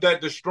knew that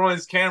destroying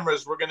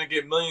cameras were going to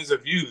get millions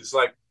of views.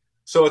 Like,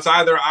 so it's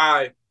either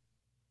I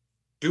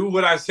do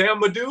what I say I'm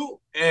going to do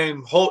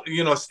and hold,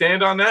 you know,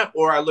 stand on that,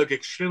 or I look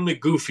extremely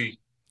goofy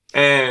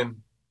and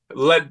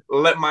let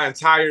my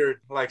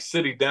entire like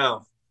city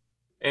down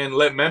and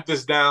let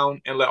Memphis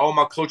down and let all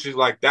my coaches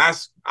like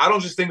I don't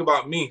just think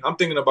about me. I'm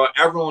thinking about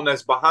everyone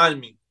that's behind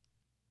me.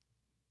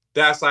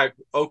 That's like,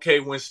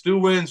 okay, when Stu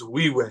wins,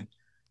 we win.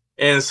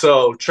 And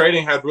so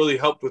trading has really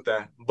helped with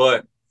that.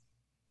 But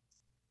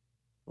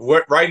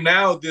what right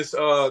now this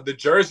the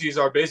jerseys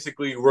are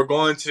basically, we're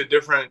going to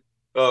different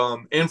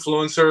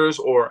influencers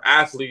or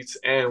athletes,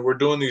 and we're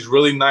doing these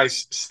really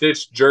nice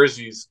stitched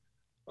jerseys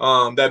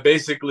that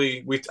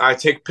basically I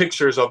take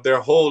pictures of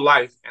their whole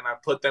life and I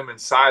put them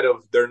inside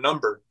of their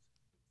number.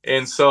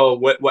 And so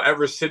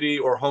whatever city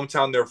or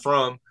hometown they're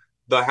from,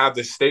 they'll have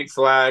the state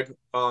flag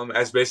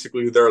as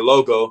basically their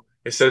logo.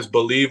 It says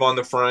 "Believe" on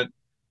the front,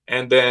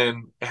 and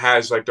then it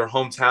has like their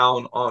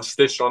hometown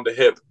stitched on the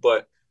hip.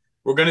 But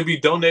we're going to be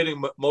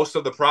donating most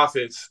of the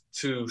profits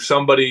to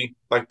somebody,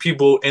 like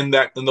people in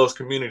those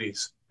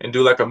communities, and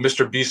do like a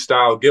Mr. Beast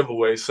style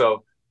giveaway.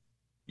 So,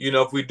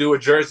 if we do a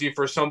jersey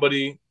for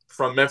somebody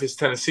from Memphis,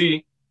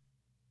 Tennessee,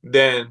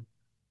 then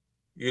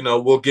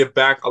we'll give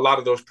back a lot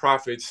of those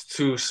profits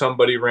to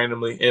somebody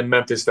randomly in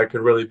Memphis that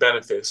could really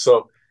benefit.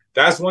 So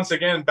that's, once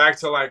again, back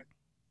to like,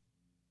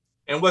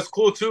 and what's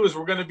cool too is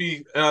we're going to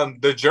be,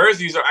 the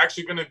jerseys are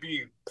actually going to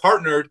be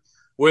partnered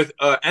with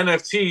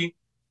NFT,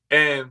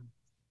 and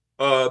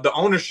the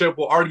ownership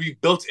will already be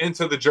built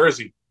into the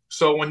jersey.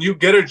 So when you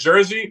get a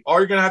jersey, all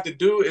you're going to have to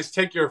do is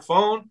take your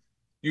phone,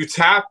 you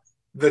tap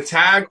the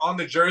tag on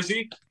the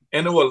jersey,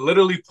 and it will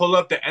literally pull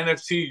up the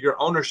NFT,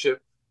 your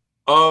ownership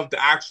of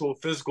the actual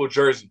physical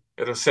jersey.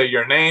 It'll say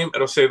your name.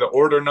 It'll say the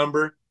order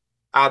number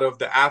out of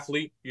the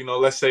athlete.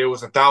 Let's say it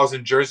was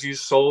 1,000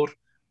 jerseys sold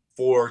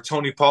for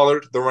Tony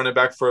Pollard, the running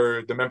back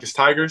for the Memphis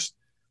Tigers.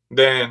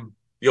 Then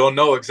you'll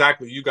know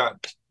exactly you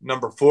got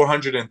number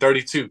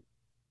 432.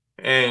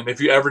 And if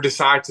you ever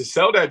decide to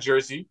sell that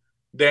jersey,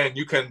 then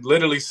you can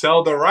literally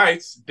sell the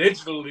rights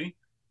digitally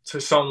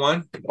to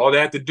someone. All they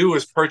have to do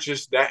is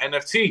purchase that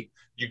NFT.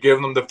 You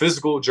give them the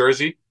physical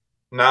jersey.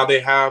 Now they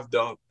have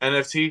the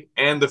NFT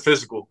and the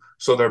physical.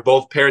 So they're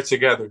both paired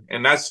together.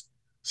 And that's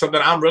something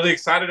I'm really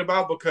excited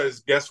about, because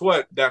guess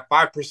what? That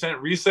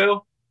 5%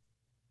 resale,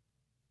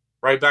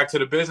 right back to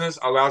the business,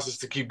 allows us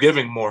to keep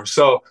giving more.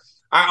 So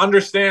I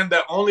understand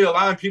that only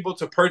allowing people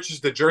to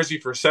purchase the jersey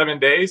for 7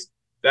 days,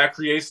 that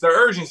creates the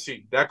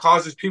urgency. That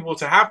causes people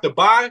to have to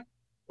buy,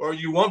 or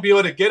you won't be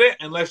able to get it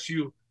unless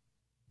you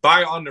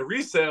buy on the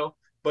resale.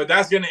 But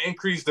that's going to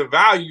increase the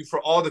value for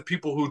all the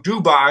people who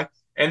do buy.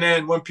 And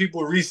then when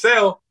people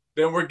resell,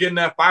 then we're getting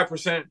that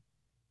 5%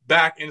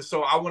 back. And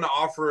so I want to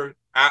offer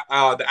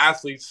the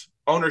athletes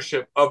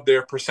ownership of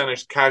their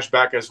percentage cash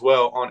back as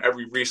well on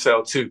every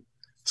resale too.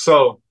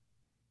 So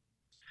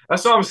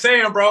that's what I'm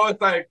saying, bro.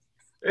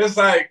 It's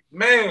like,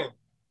 man,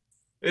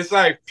 it's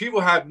like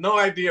people have no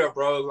idea,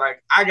 bro.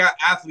 Like, I got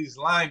athletes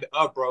lined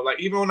up, bro.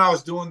 Like, even when I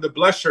was doing the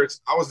Bless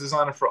shirts, I was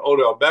designing for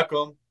Odell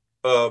Beckham,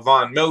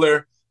 Von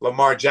Miller,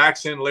 Lamar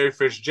Jackson, Larry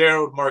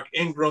Fitzgerald, Mark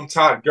Ingram,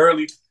 Todd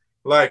Gurley.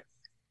 Like,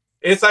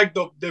 it's like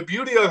the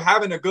beauty of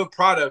having a good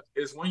product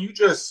is when you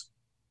just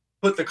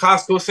put the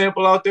Costco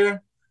sample out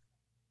there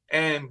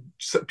and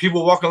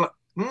people walking like,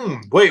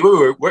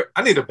 wait,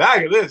 I need a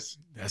bag of this.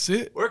 That's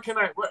it. Where can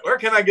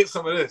I get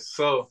some of this?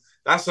 So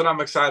that's what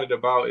I'm excited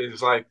about,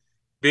 is like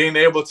being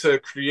able to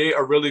create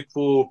a really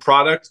cool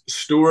product,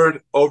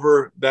 steward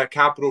over that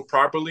capital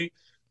properly,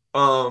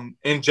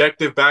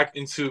 inject it back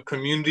into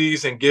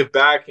communities and give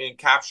back and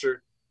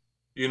capture,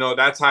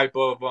 that type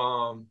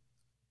of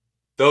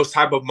those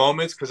type of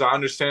moments. Because I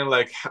understand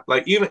like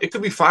even it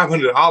could be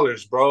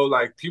 $500, bro.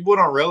 Like, people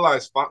don't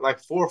realize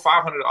like $400 or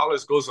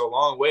 $500 goes a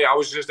long way. I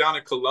was just down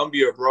in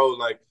Colombia, bro.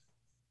 Like,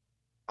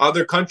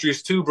 other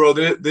countries too, bro.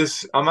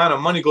 This amount of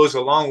money goes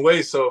a long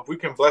way. So if we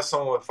can bless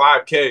someone with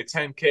 5K,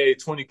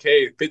 10K,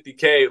 20K,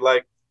 50K,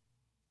 like,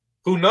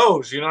 who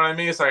knows? You know what I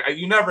mean? It's like,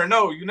 you never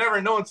know. You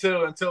never know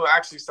until it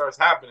actually starts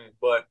happening.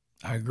 But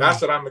I agree.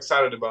 That's what I'm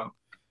excited about.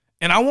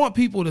 And I want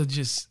people to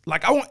just,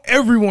 like, I want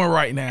everyone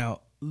right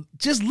now,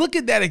 just look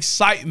at that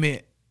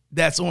excitement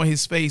that's on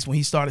his face when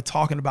he started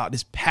talking about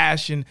this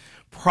passion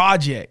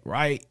project,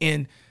 right?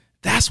 And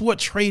that's what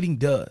trading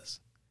does.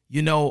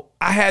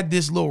 I had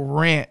this little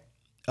rant,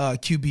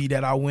 QB,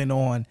 that I went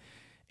on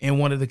in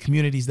one of the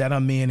communities that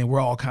I'm in, and we're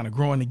all kind of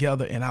growing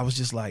together. And I was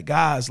just like,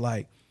 guys,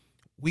 like,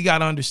 we got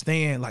to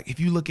understand, like, if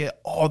you look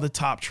at all the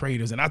top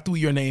traders, and I threw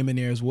your name in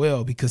there as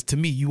well, because to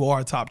me, you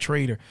are a top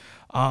trader.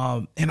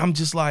 And I'm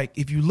just like,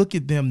 if you look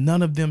at them,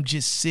 none of them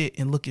just sit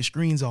and look at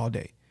screens all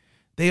day.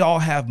 They all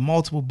have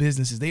multiple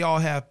businesses. They all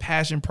have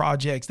passion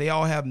projects. They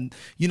all have,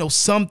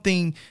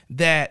 something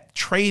that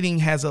trading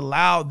has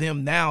allowed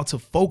them now to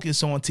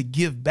focus on, to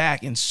give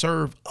back and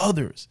serve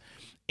others.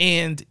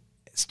 And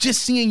it's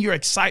just seeing your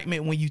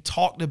excitement when you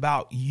talked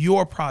about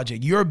your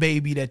project, your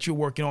baby that you're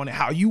working on, and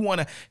how you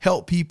want to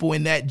help people,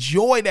 and that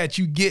joy that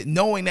you get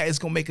knowing that it's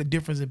going to make a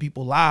difference in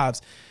people's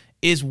lives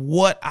is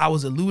what I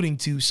was alluding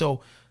to.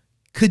 So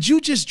could you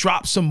just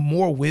drop some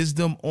more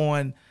wisdom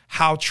on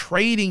how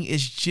trading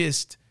is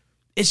just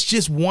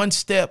one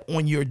step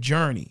on your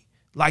journey?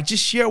 Like,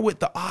 just share with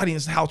the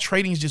audience how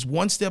trading is just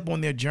one step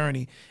on their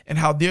journey, and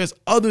how there's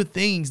other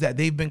things that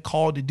they've been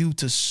called to do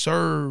to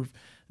serve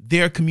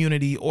their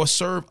community or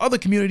serve other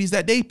communities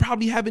that they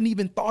probably haven't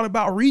even thought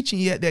about reaching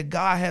yet, that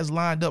God has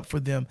lined up for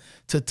them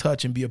to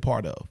touch and be a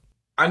part of.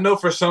 I know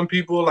for some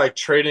people, like,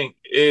 trading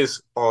is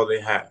all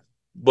they have.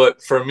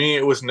 But for me,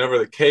 it was never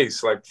the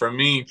case. Like for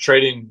me,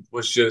 trading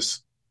was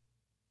just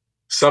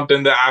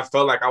something that I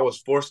felt like I was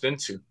forced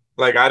into.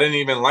 Like I didn't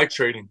even like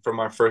trading for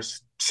my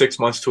first 6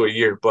 months to a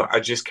year, but I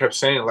just kept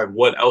saying like,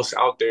 what else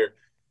out there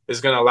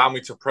is going to allow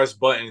me to press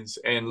buttons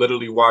and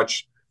literally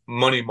watch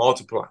money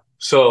multiply?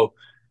 So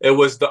it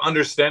was the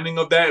understanding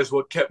of that is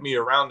what kept me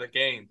around the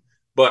game.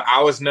 But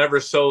I was never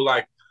so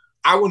like,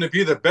 I want to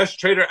be the best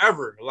trader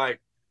ever.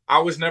 Like I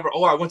was never,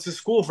 oh, I went to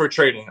school for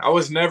trading. I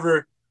was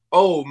never,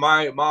 oh,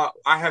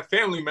 I have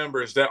family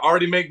members that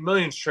already make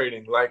millions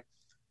trading. Like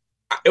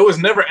it was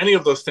never any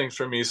of those things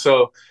for me.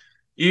 So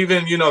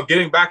even,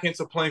 getting back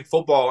into playing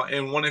football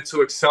and wanting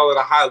to excel at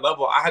a high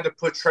level, I had to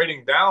put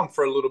trading down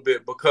for a little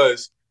bit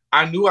because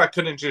I knew I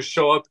couldn't just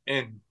show up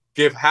and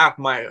give half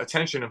my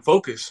attention and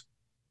focus.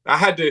 I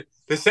had to,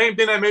 the same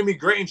thing that made me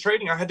great in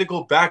trading, I had to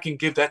go back and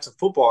give that to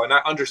football. And I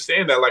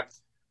understand that, like,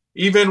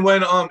 even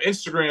when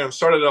Instagram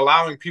started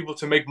allowing people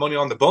to make money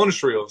on the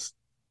bonus reels,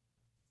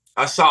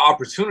 I saw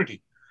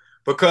opportunity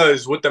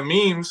because with the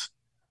memes,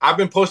 I've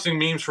been posting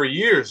memes for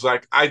years.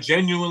 Like I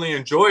genuinely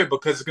enjoy it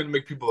because it's gonna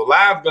make people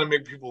laugh, gonna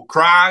make people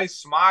cry,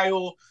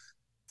 smile,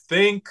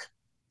 think.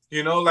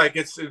 Like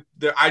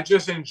I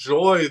just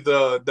enjoy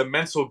the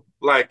mental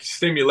like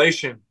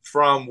stimulation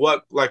from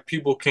what like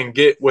people can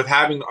get with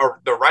having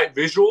the right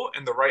visual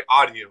and the right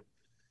audio.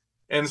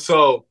 And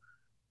so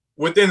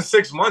within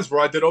 6 months,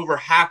 bro, I did over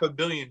 500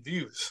 million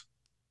views.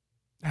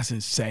 That's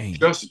insane.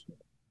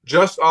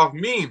 Just off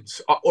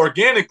memes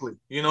organically,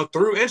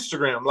 through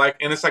Instagram. Like,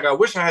 and it's like, I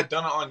wish I had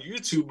done it on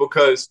YouTube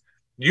because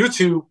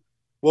YouTube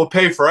will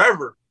pay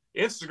forever.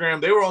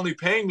 Instagram, they were only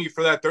paying me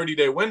for that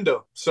 30-day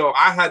window. So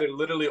I had it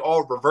literally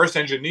all reverse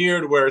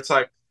engineered where it's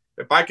like,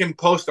 if I can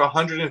post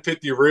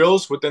 150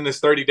 reels within this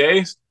 30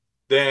 days,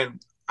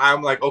 then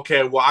I'm like,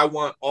 okay, well, I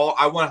want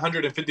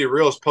 150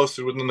 reels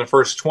posted within the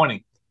first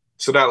 20.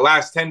 So that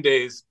last 10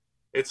 days,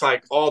 it's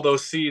like all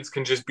those seeds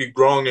can just be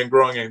growing and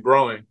growing and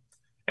growing.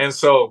 And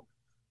so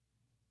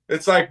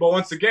it's like, but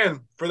once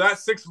again, for that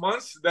 6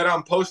 months that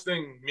I'm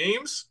posting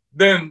memes,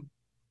 then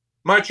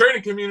my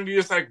trading community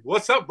is like,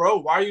 what's up, bro?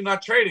 Why are you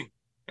not trading?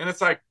 And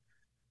it's like,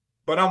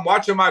 but I'm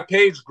watching my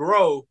page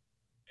grow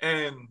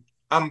and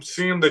I'm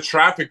seeing the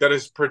traffic that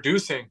is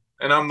producing.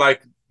 And I'm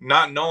like,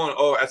 not knowing,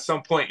 oh, at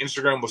some point,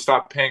 Instagram will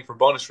stop paying for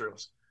bonus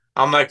reels.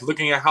 I'm like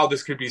looking at how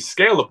this could be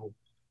scalable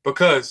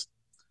because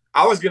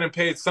I was getting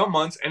paid some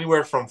months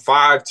anywhere from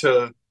 5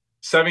 to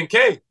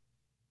 7K.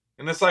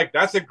 And it's like,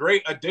 that's a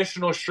great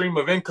additional stream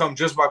of income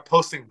just by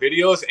posting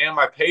videos and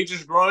my page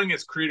is growing.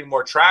 It's creating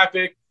more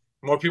traffic,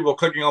 more people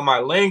clicking on my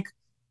link.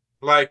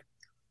 Like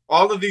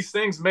all of these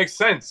things make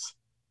sense,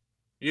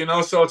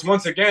 So it's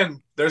once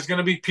again, there's going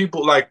to be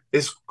people like,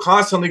 it's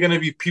constantly going to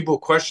be people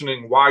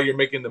questioning why you're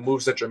making the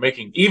moves that you're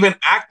making. Even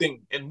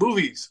acting in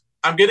movies,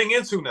 I'm getting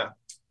into now.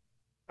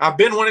 I've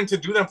been wanting to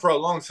do them for a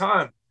long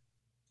time,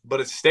 but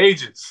it's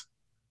stages.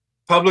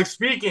 Public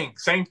speaking,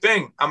 same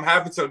thing.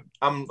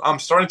 I'm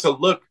starting to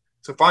look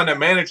to find a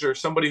manager,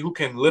 somebody who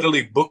can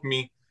literally book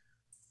me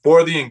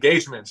for the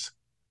engagements.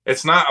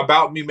 It's not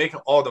about me making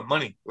all the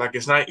money. Like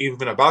it's not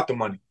even about the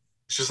money.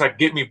 It's just like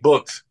get me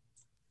booked.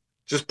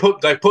 Just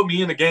put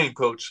me in the game,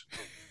 coach.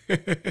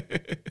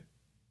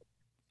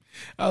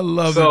 I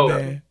love it,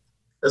 man.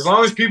 As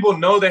long as people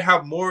know they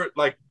have more,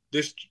 like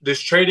this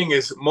trading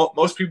is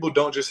most people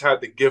don't just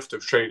have the gift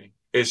of trading.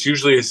 It's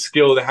usually a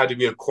skill that had to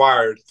be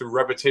acquired through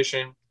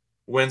repetition,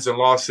 wins and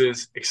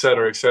losses, et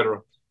cetera, et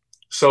cetera.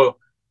 So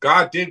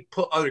God did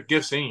put other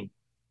gifts in you.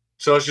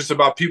 So it's just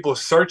about people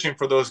searching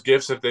for those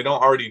gifts if they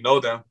don't already know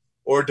them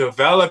or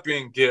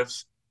developing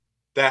gifts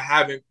that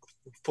haven't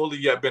fully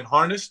yet been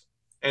harnessed.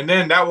 And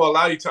then that will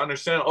allow you to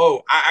understand,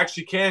 oh, I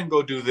actually can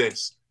go do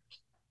this.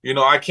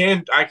 I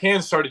can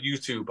start a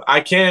YouTube.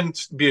 I can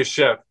be a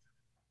chef.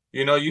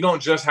 You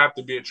don't just have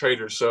to be a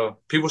trader. So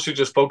people should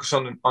just focus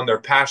on their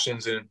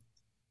passions and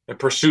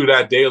pursue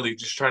that daily,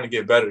 just trying to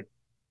get better.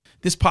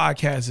 This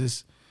podcast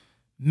is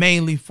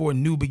mainly for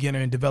new beginner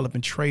and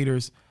developing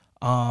traders.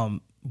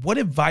 What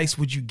advice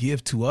would you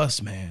give to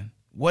us, man?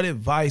 What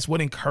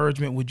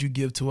encouragement would you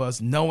give to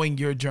us, knowing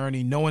your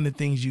journey, knowing the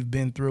things you've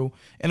been through?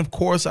 And of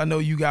course, I know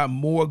you got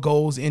more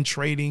goals in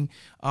trading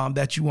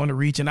that you want to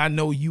reach. And I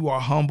know you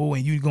are humble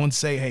and you're going to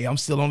say, hey, I'm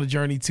still on the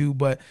journey too.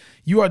 But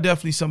you are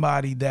definitely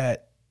somebody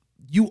that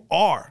you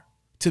are,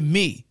 to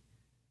me,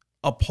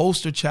 a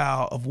poster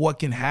child of what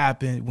can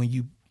happen when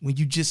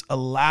you just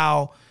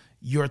allow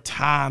your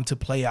time to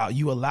play out.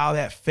 You allow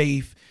that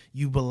faith.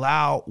 You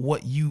allow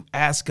what you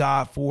ask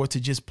God for to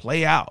just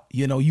play out.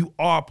 You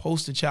are a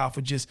poster child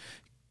for just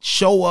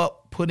show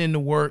up, put in the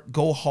work,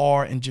 go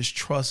hard, and just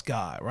trust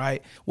God,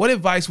 right? What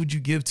advice would you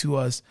give to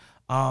us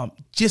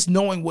just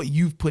knowing what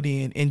you've put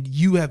in and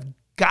you have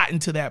gotten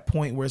to that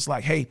point where it's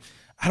like, hey,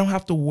 I don't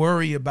have to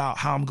worry about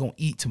how I'm going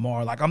to eat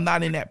tomorrow. Like I'm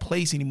not in that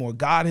place anymore.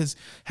 God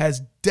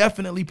has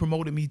definitely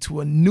promoted me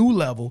to a new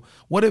level.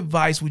 What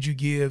advice would you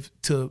give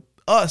to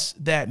us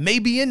that may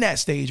be in that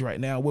stage right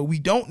now where we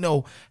don't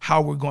know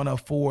how we're going to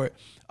afford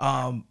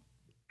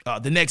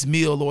the next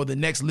meal or the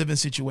next living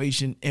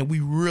situation, and we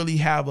really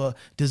have a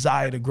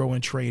desire to grow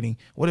in trading,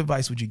 what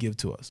advice would you give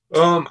to us?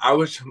 I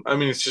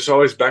mean, it's just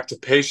always back to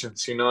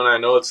patience, and I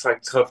know it's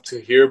like tough to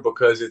hear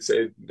because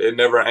it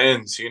never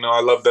ends.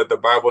 I love that the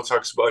Bible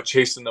talks about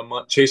chasing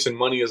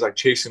money is like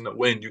chasing the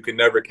wind. You can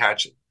never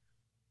catch it.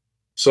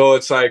 So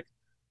it's like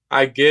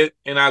I get,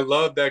 and I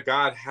love that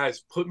God has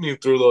put me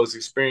through those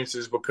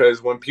experiences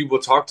because when people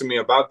talk to me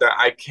about that,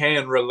 I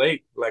can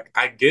relate. Like,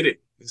 I get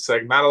it. It's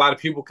like not a lot of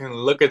people can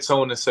look at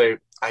someone and say,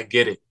 I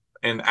get it,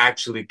 and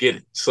actually get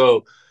it.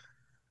 So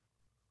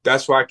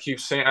that's why I keep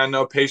saying I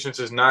know patience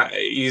is not an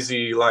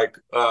easy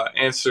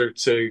answer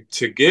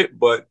to get,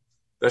 but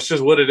that's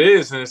just what it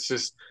is. And it's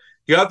just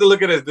you have to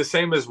look at it the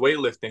same as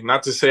weightlifting.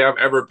 Not to say I've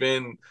ever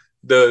been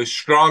the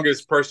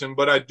strongest person,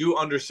 but I do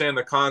understand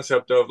the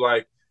concept of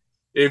like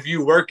if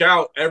you work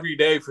out every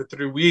day for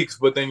 3 weeks,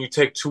 but then you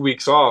take 2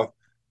 weeks off,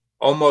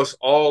 almost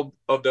all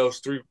of those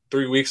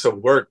three weeks of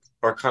work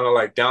are kind of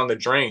like down the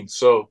drain.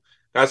 So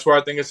that's where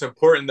I think it's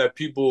important that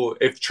people,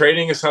 if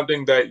trading is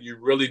something that you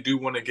really do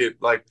want to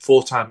get like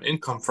full-time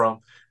income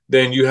from,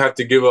 then you have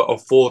to give a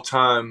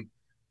full-time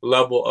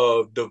level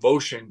of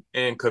devotion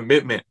and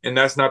commitment. And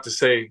that's not to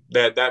say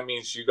that that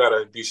means you got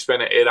to be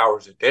spending 8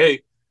 hours a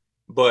day,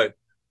 but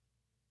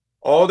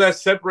all that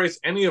separates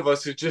any of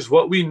us is just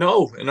what we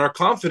know and our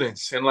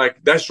confidence. And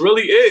like, that's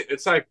really it.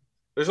 It's like,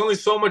 there's only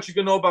so much you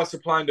can know about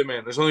supply and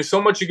demand. There's only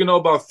so much you can know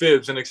about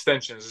fibs and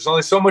extensions. There's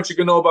only so much you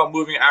can know about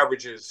moving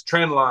averages,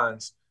 trend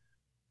lines,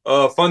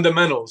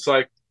 fundamentals.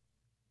 Like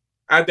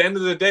at the end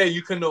of the day,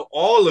 you can know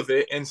all of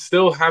it and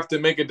still have to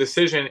make a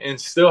decision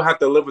and still have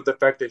to live with the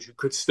fact that you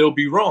could still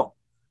be wrong.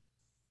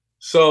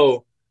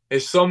 So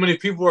if so many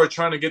people are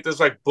trying to get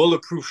this like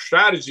bulletproof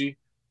strategy,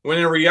 when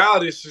in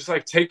reality, it's just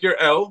like take your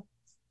L,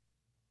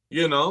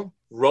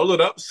 roll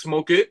it up,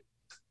 smoke it,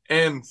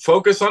 and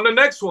focus on the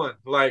next one.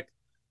 Like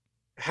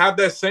have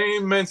that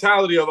same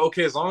mentality of,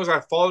 okay, as long as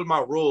I followed my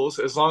rules,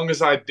 as long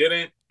as I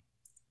didn't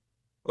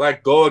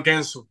like go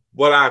against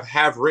what I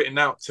have written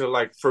out to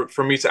like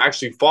for me to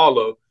actually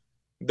follow,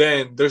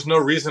 then there's no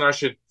reason I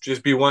should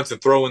just be one to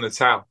throw in the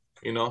towel.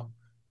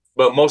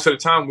 But most of the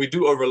time we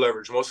do over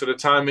leverage. Most of the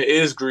time it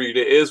is greed.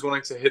 It is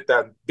wanting to hit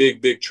that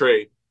big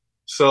trade.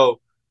 So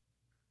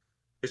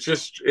it's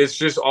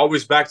just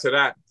always back to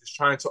that. Just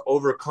trying to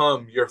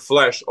overcome your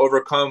flesh,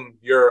 overcome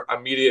your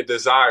immediate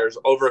desires,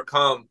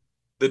 overcome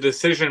the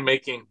decision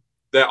making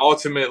that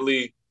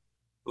ultimately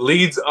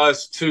leads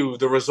us to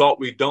the result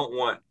we don't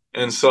want.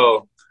 And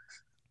so,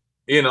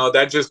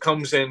 that just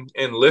comes in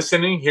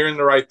listening, hearing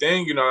the right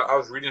thing. I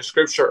was reading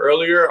scripture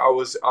earlier. I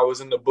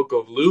was in the book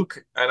of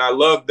Luke, and I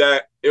love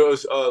that it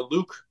was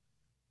Luke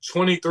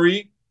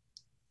 23,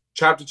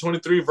 chapter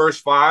 23,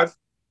 verse 5.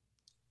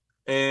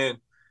 And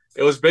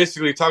it was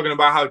basically talking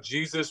about how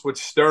Jesus would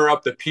stir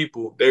up the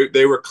people.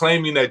 They were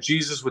claiming that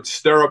Jesus would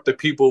stir up the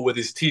people with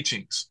his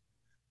teachings.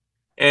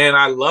 And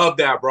I love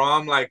that, bro.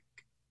 I'm like,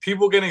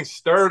 people getting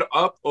stirred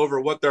up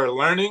over what they're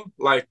learning,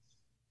 like,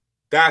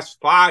 that's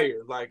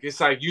fire. Like, it's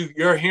like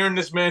you're hearing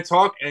this man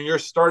talk and you're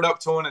stirred up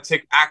to want to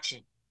take action.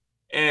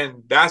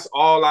 And that's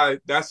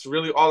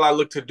really all I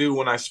look to do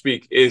when I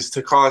speak is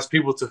to cause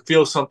people to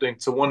feel something,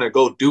 to want to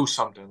go do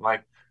something.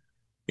 Like,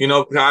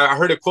 I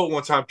heard a quote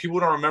one time, people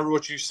don't remember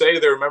what you say,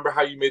 they remember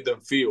how you made them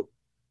feel.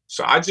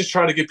 So I just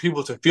try to get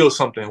people to feel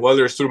something,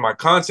 whether it's through my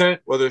content,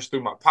 whether it's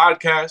through my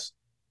podcast,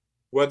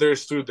 whether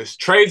it's through this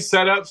trade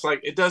setups,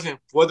 like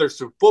whether it's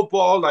through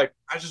football, like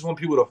I just want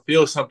people to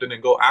feel something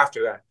and go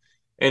after that.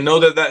 And know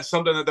that that's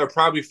something that they're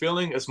probably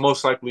feeling is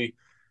most likely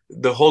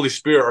the Holy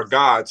Spirit or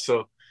God.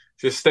 So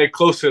just stay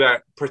close to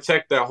that,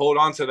 protect that, hold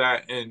on to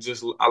that, and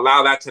just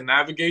allow that to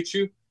navigate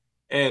you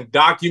and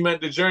document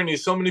the journey.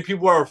 So many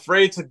people are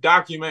afraid to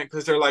document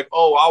because they're like,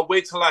 oh, I'll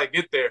wait till I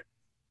get there.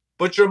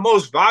 But your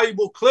most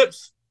valuable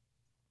clips,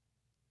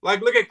 like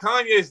look at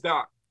Kanye's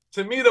doc.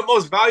 To me, the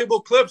most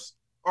valuable clips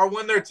are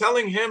when they're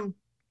telling him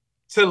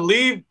to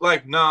leave.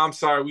 Like, nah, I'm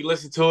sorry, we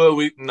listened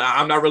to it.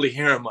 I'm not really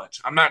hearing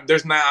much.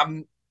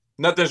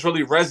 Nothing's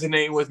really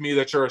resonating with me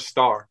that you're a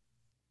star.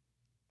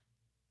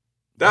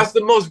 That's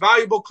the most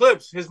valuable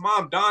clips. His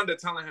mom, Donda,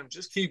 telling him,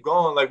 just keep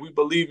going. Like, we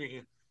believe in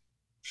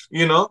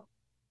you.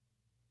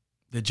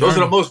 Those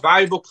are the most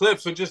valuable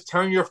clips. So just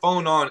turn your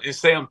phone on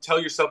and tell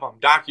yourself I'm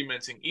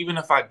documenting. Even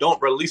if I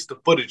don't release the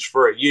footage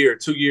for a year,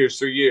 2 years,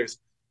 3 years,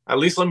 at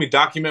least let me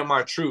document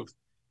my truth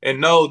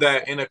and know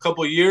that in a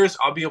couple of years,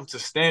 I'll be able to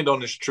stand on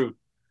this truth.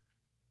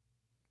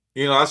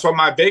 That's why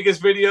my Vegas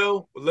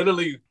video,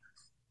 literally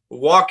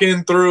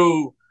walking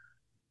through,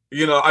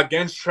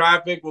 against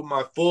traffic with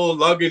my full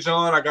luggage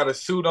on. I got a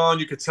suit on.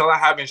 You could tell I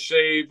haven't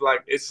shaved.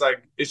 Like,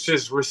 it's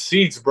just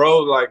receipts, bro.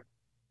 Like,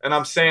 and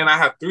I'm saying I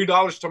have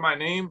 $3 to my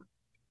name,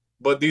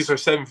 but these are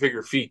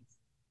 7-figure feet.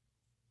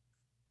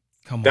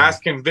 Come on. That's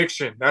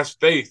conviction. That's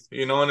faith,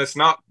 and it's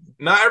not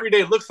every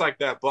day looks like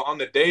that, but on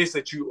the days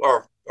that you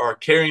are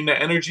carrying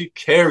the energy,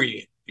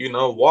 carry it,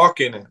 walk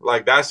in it.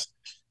 Like that's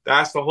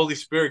the Holy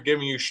Spirit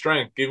giving you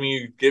strength,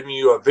 giving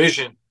you a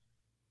vision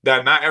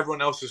that not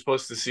everyone else is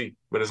supposed to see.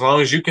 But as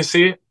long as you can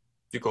see it,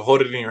 you can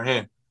hold it in your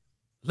hand.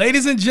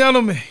 Ladies and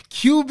gentlemen,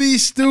 QB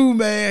Stu,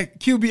 man.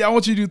 QB, I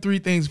want you to do three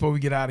things before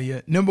we get out of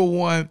here. Number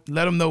one,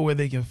 let them know where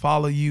they can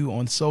follow you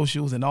on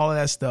socials and all of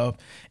that stuff.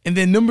 And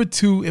then number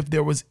two, if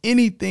there was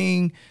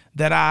anything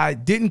that I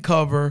didn't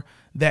cover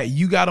that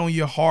you got on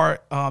your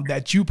heart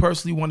that you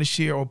personally want to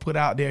share or put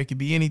out there, it could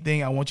be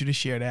anything. I want you to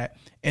share that.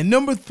 And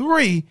number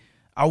three,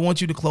 I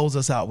want you to close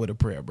us out with a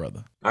prayer,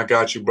 brother. I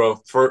got you, bro.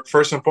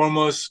 First and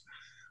foremost,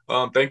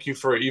 thank you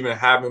for even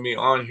having me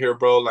on here,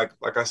 bro. Like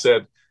I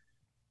said,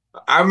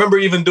 I remember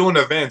even doing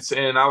events,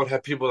 and I would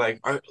have people like,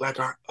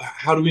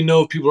 how do we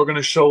know if people are going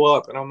to show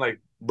up? And I'm like,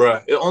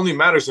 bruh, it only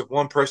matters if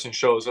one person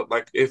shows up.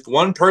 Like, if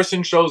one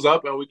person shows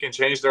up and we can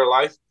change their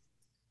life,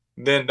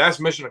 then that's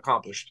mission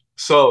accomplished.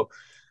 So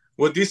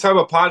with these type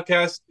of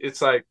podcasts,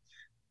 it's like,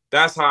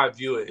 that's how I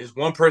view it, is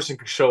one person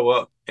can show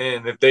up,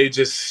 and if they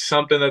just,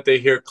 something that they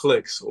hear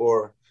clicks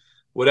or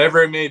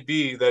whatever it may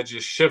be that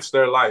just shifts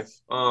their life,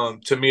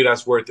 to me,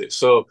 that's worth it.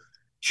 So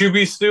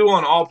QB Stew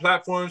on all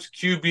platforms,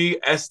 QB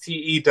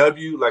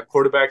STEW, like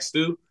quarterback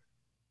stew.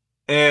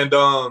 And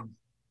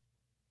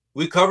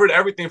we covered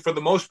everything for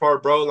the most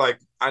part, bro. Like,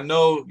 I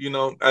know,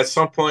 at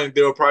some point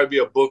there will probably be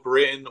a book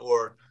written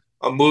or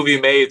a movie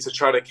made to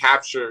try to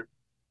capture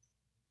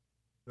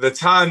the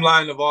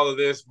timeline of all of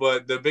this.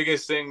 But the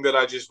biggest thing that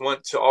I just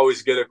want to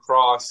always get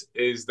across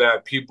is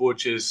that people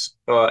just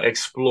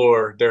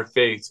explore their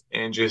faith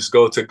and just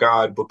go to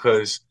God,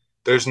 because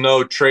there's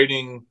no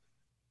trading,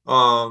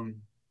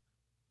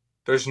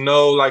 there's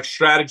no like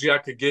strategy I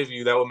could give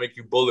you that will make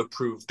you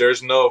bulletproof.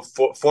 There's no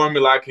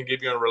formula I can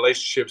give you in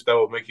relationships that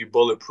will make you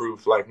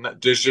bulletproof. Like,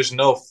 there's just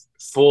no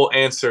full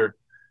answer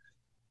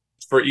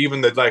for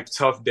even the like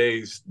tough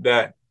days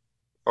that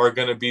are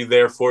going to be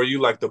there for you,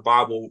 like the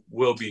Bible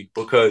will be,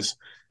 because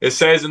it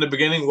says in the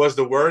beginning was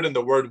the Word, and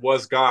the Word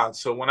was God.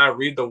 So when I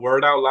read the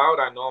Word out loud,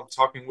 I know I'm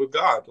talking with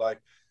God.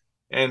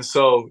 And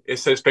so it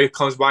says faith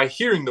comes by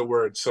hearing the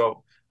Word.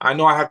 So I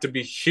know I have to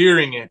be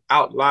hearing it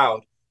out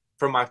loud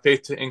for my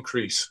faith to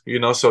increase,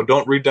 so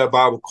don't read that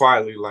Bible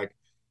quietly, like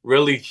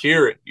really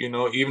hear it,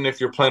 even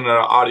if you're playing it on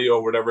audio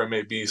or whatever it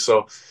may be.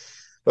 So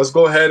let's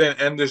go ahead and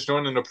end this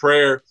joint in a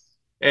prayer.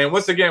 And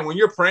once again, when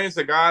you're praying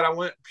to God, I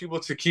want people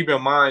to keep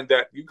in mind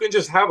that you can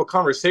just have a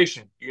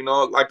conversation,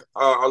 like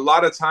a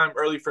lot of time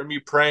early for me,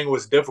 praying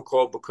was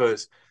difficult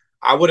because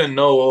I wouldn't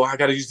know, I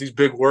got to use these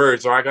big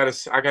words, or I got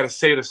to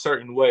say it a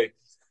certain way.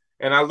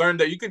 And I learned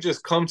that you can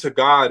just come to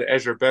God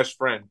as your best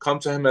friend, come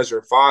to him as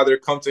your father,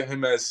 come to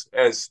him as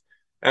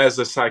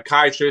a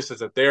psychiatrist,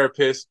 as a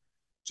therapist.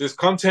 Just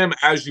come to him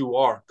as you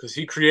are, because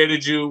he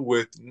created you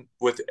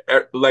with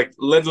like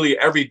literally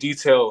every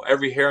detail,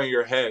 every hair on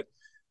your head.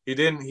 He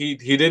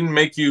didn't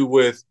make you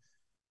with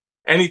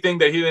anything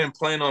that he didn't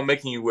plan on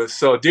making you with.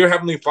 So, dear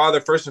Heavenly Father,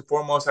 first and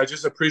foremost, I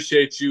just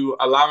appreciate you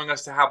allowing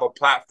us to have a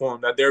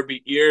platform, that there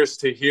be ears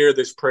to hear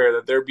this prayer,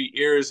 that there be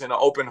ears and an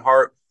open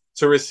heart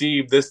to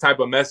receive this type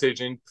of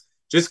message. And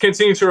just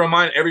continue to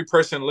remind every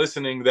person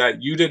listening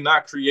that you did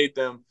not create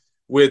them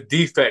with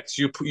defects.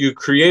 You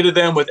created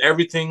them with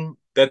everything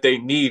that they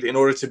need in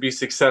order to be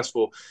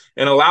successful.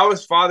 And allow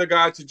us, Father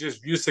God, to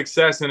just view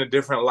success in a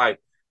different light,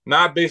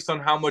 not based on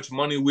how much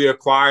money we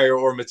acquire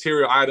or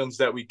material items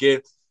that we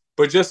get,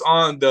 but just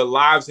on the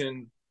lives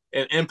and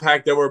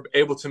impact that we're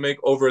able to make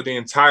over the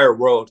entire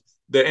world.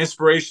 The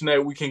inspiration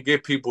that we can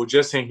give people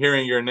just in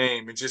hearing your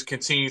name, and just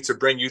continue to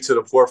bring you to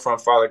the forefront,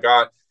 Father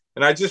God.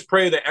 And I just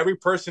pray that every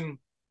person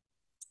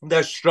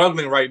that's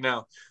struggling right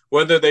now,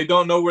 whether they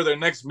don't know where their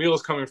next meal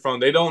is coming from,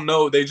 they don't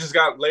know, they just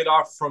got laid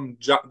off from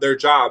their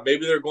job,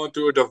 maybe they're going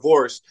through a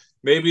divorce,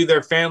 maybe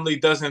their family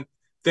doesn't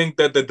think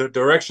that the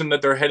direction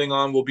that they're heading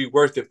on will be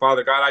worth it,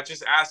 Father God, I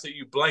just ask that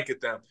you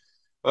blanket them.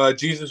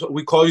 Jesus,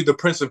 we call you the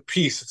Prince of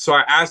Peace. So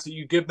I ask that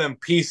you give them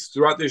peace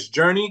throughout this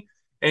journey,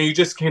 and you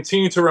just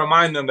continue to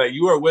remind them that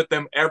you are with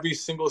them every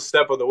single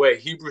step of the way.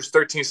 Hebrews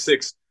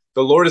 13:6,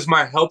 the Lord is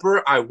my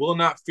helper, I will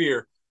not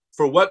fear.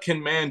 For what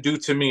can man do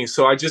to me?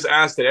 So I just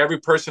ask that every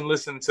person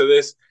listening to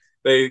this,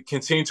 they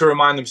continue to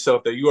remind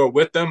themselves that you are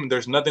with them.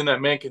 There's nothing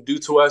that man can do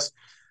to us.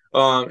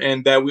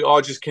 And that we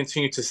all just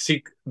continue to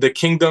seek the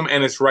kingdom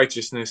and its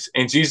righteousness.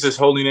 In Jesus'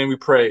 holy name we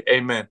pray.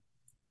 Amen.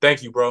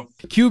 Thank you, bro.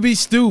 QB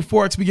Stu,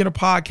 Forex Beginner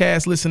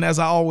Podcast. Listen, as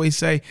I always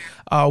say,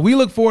 we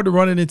look forward to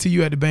running into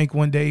you at the bank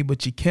one day,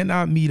 but you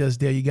cannot meet us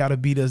there. You got to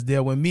beat us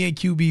there. When me and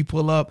QB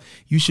pull up,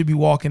 you should be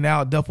walking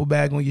out, duffel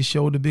bag on your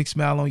shoulder, big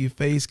smile on your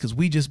face, because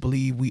we just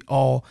believe we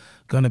all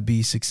going to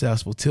be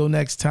successful. Till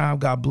next time,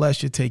 God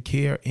bless you. Take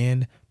care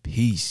and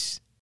peace.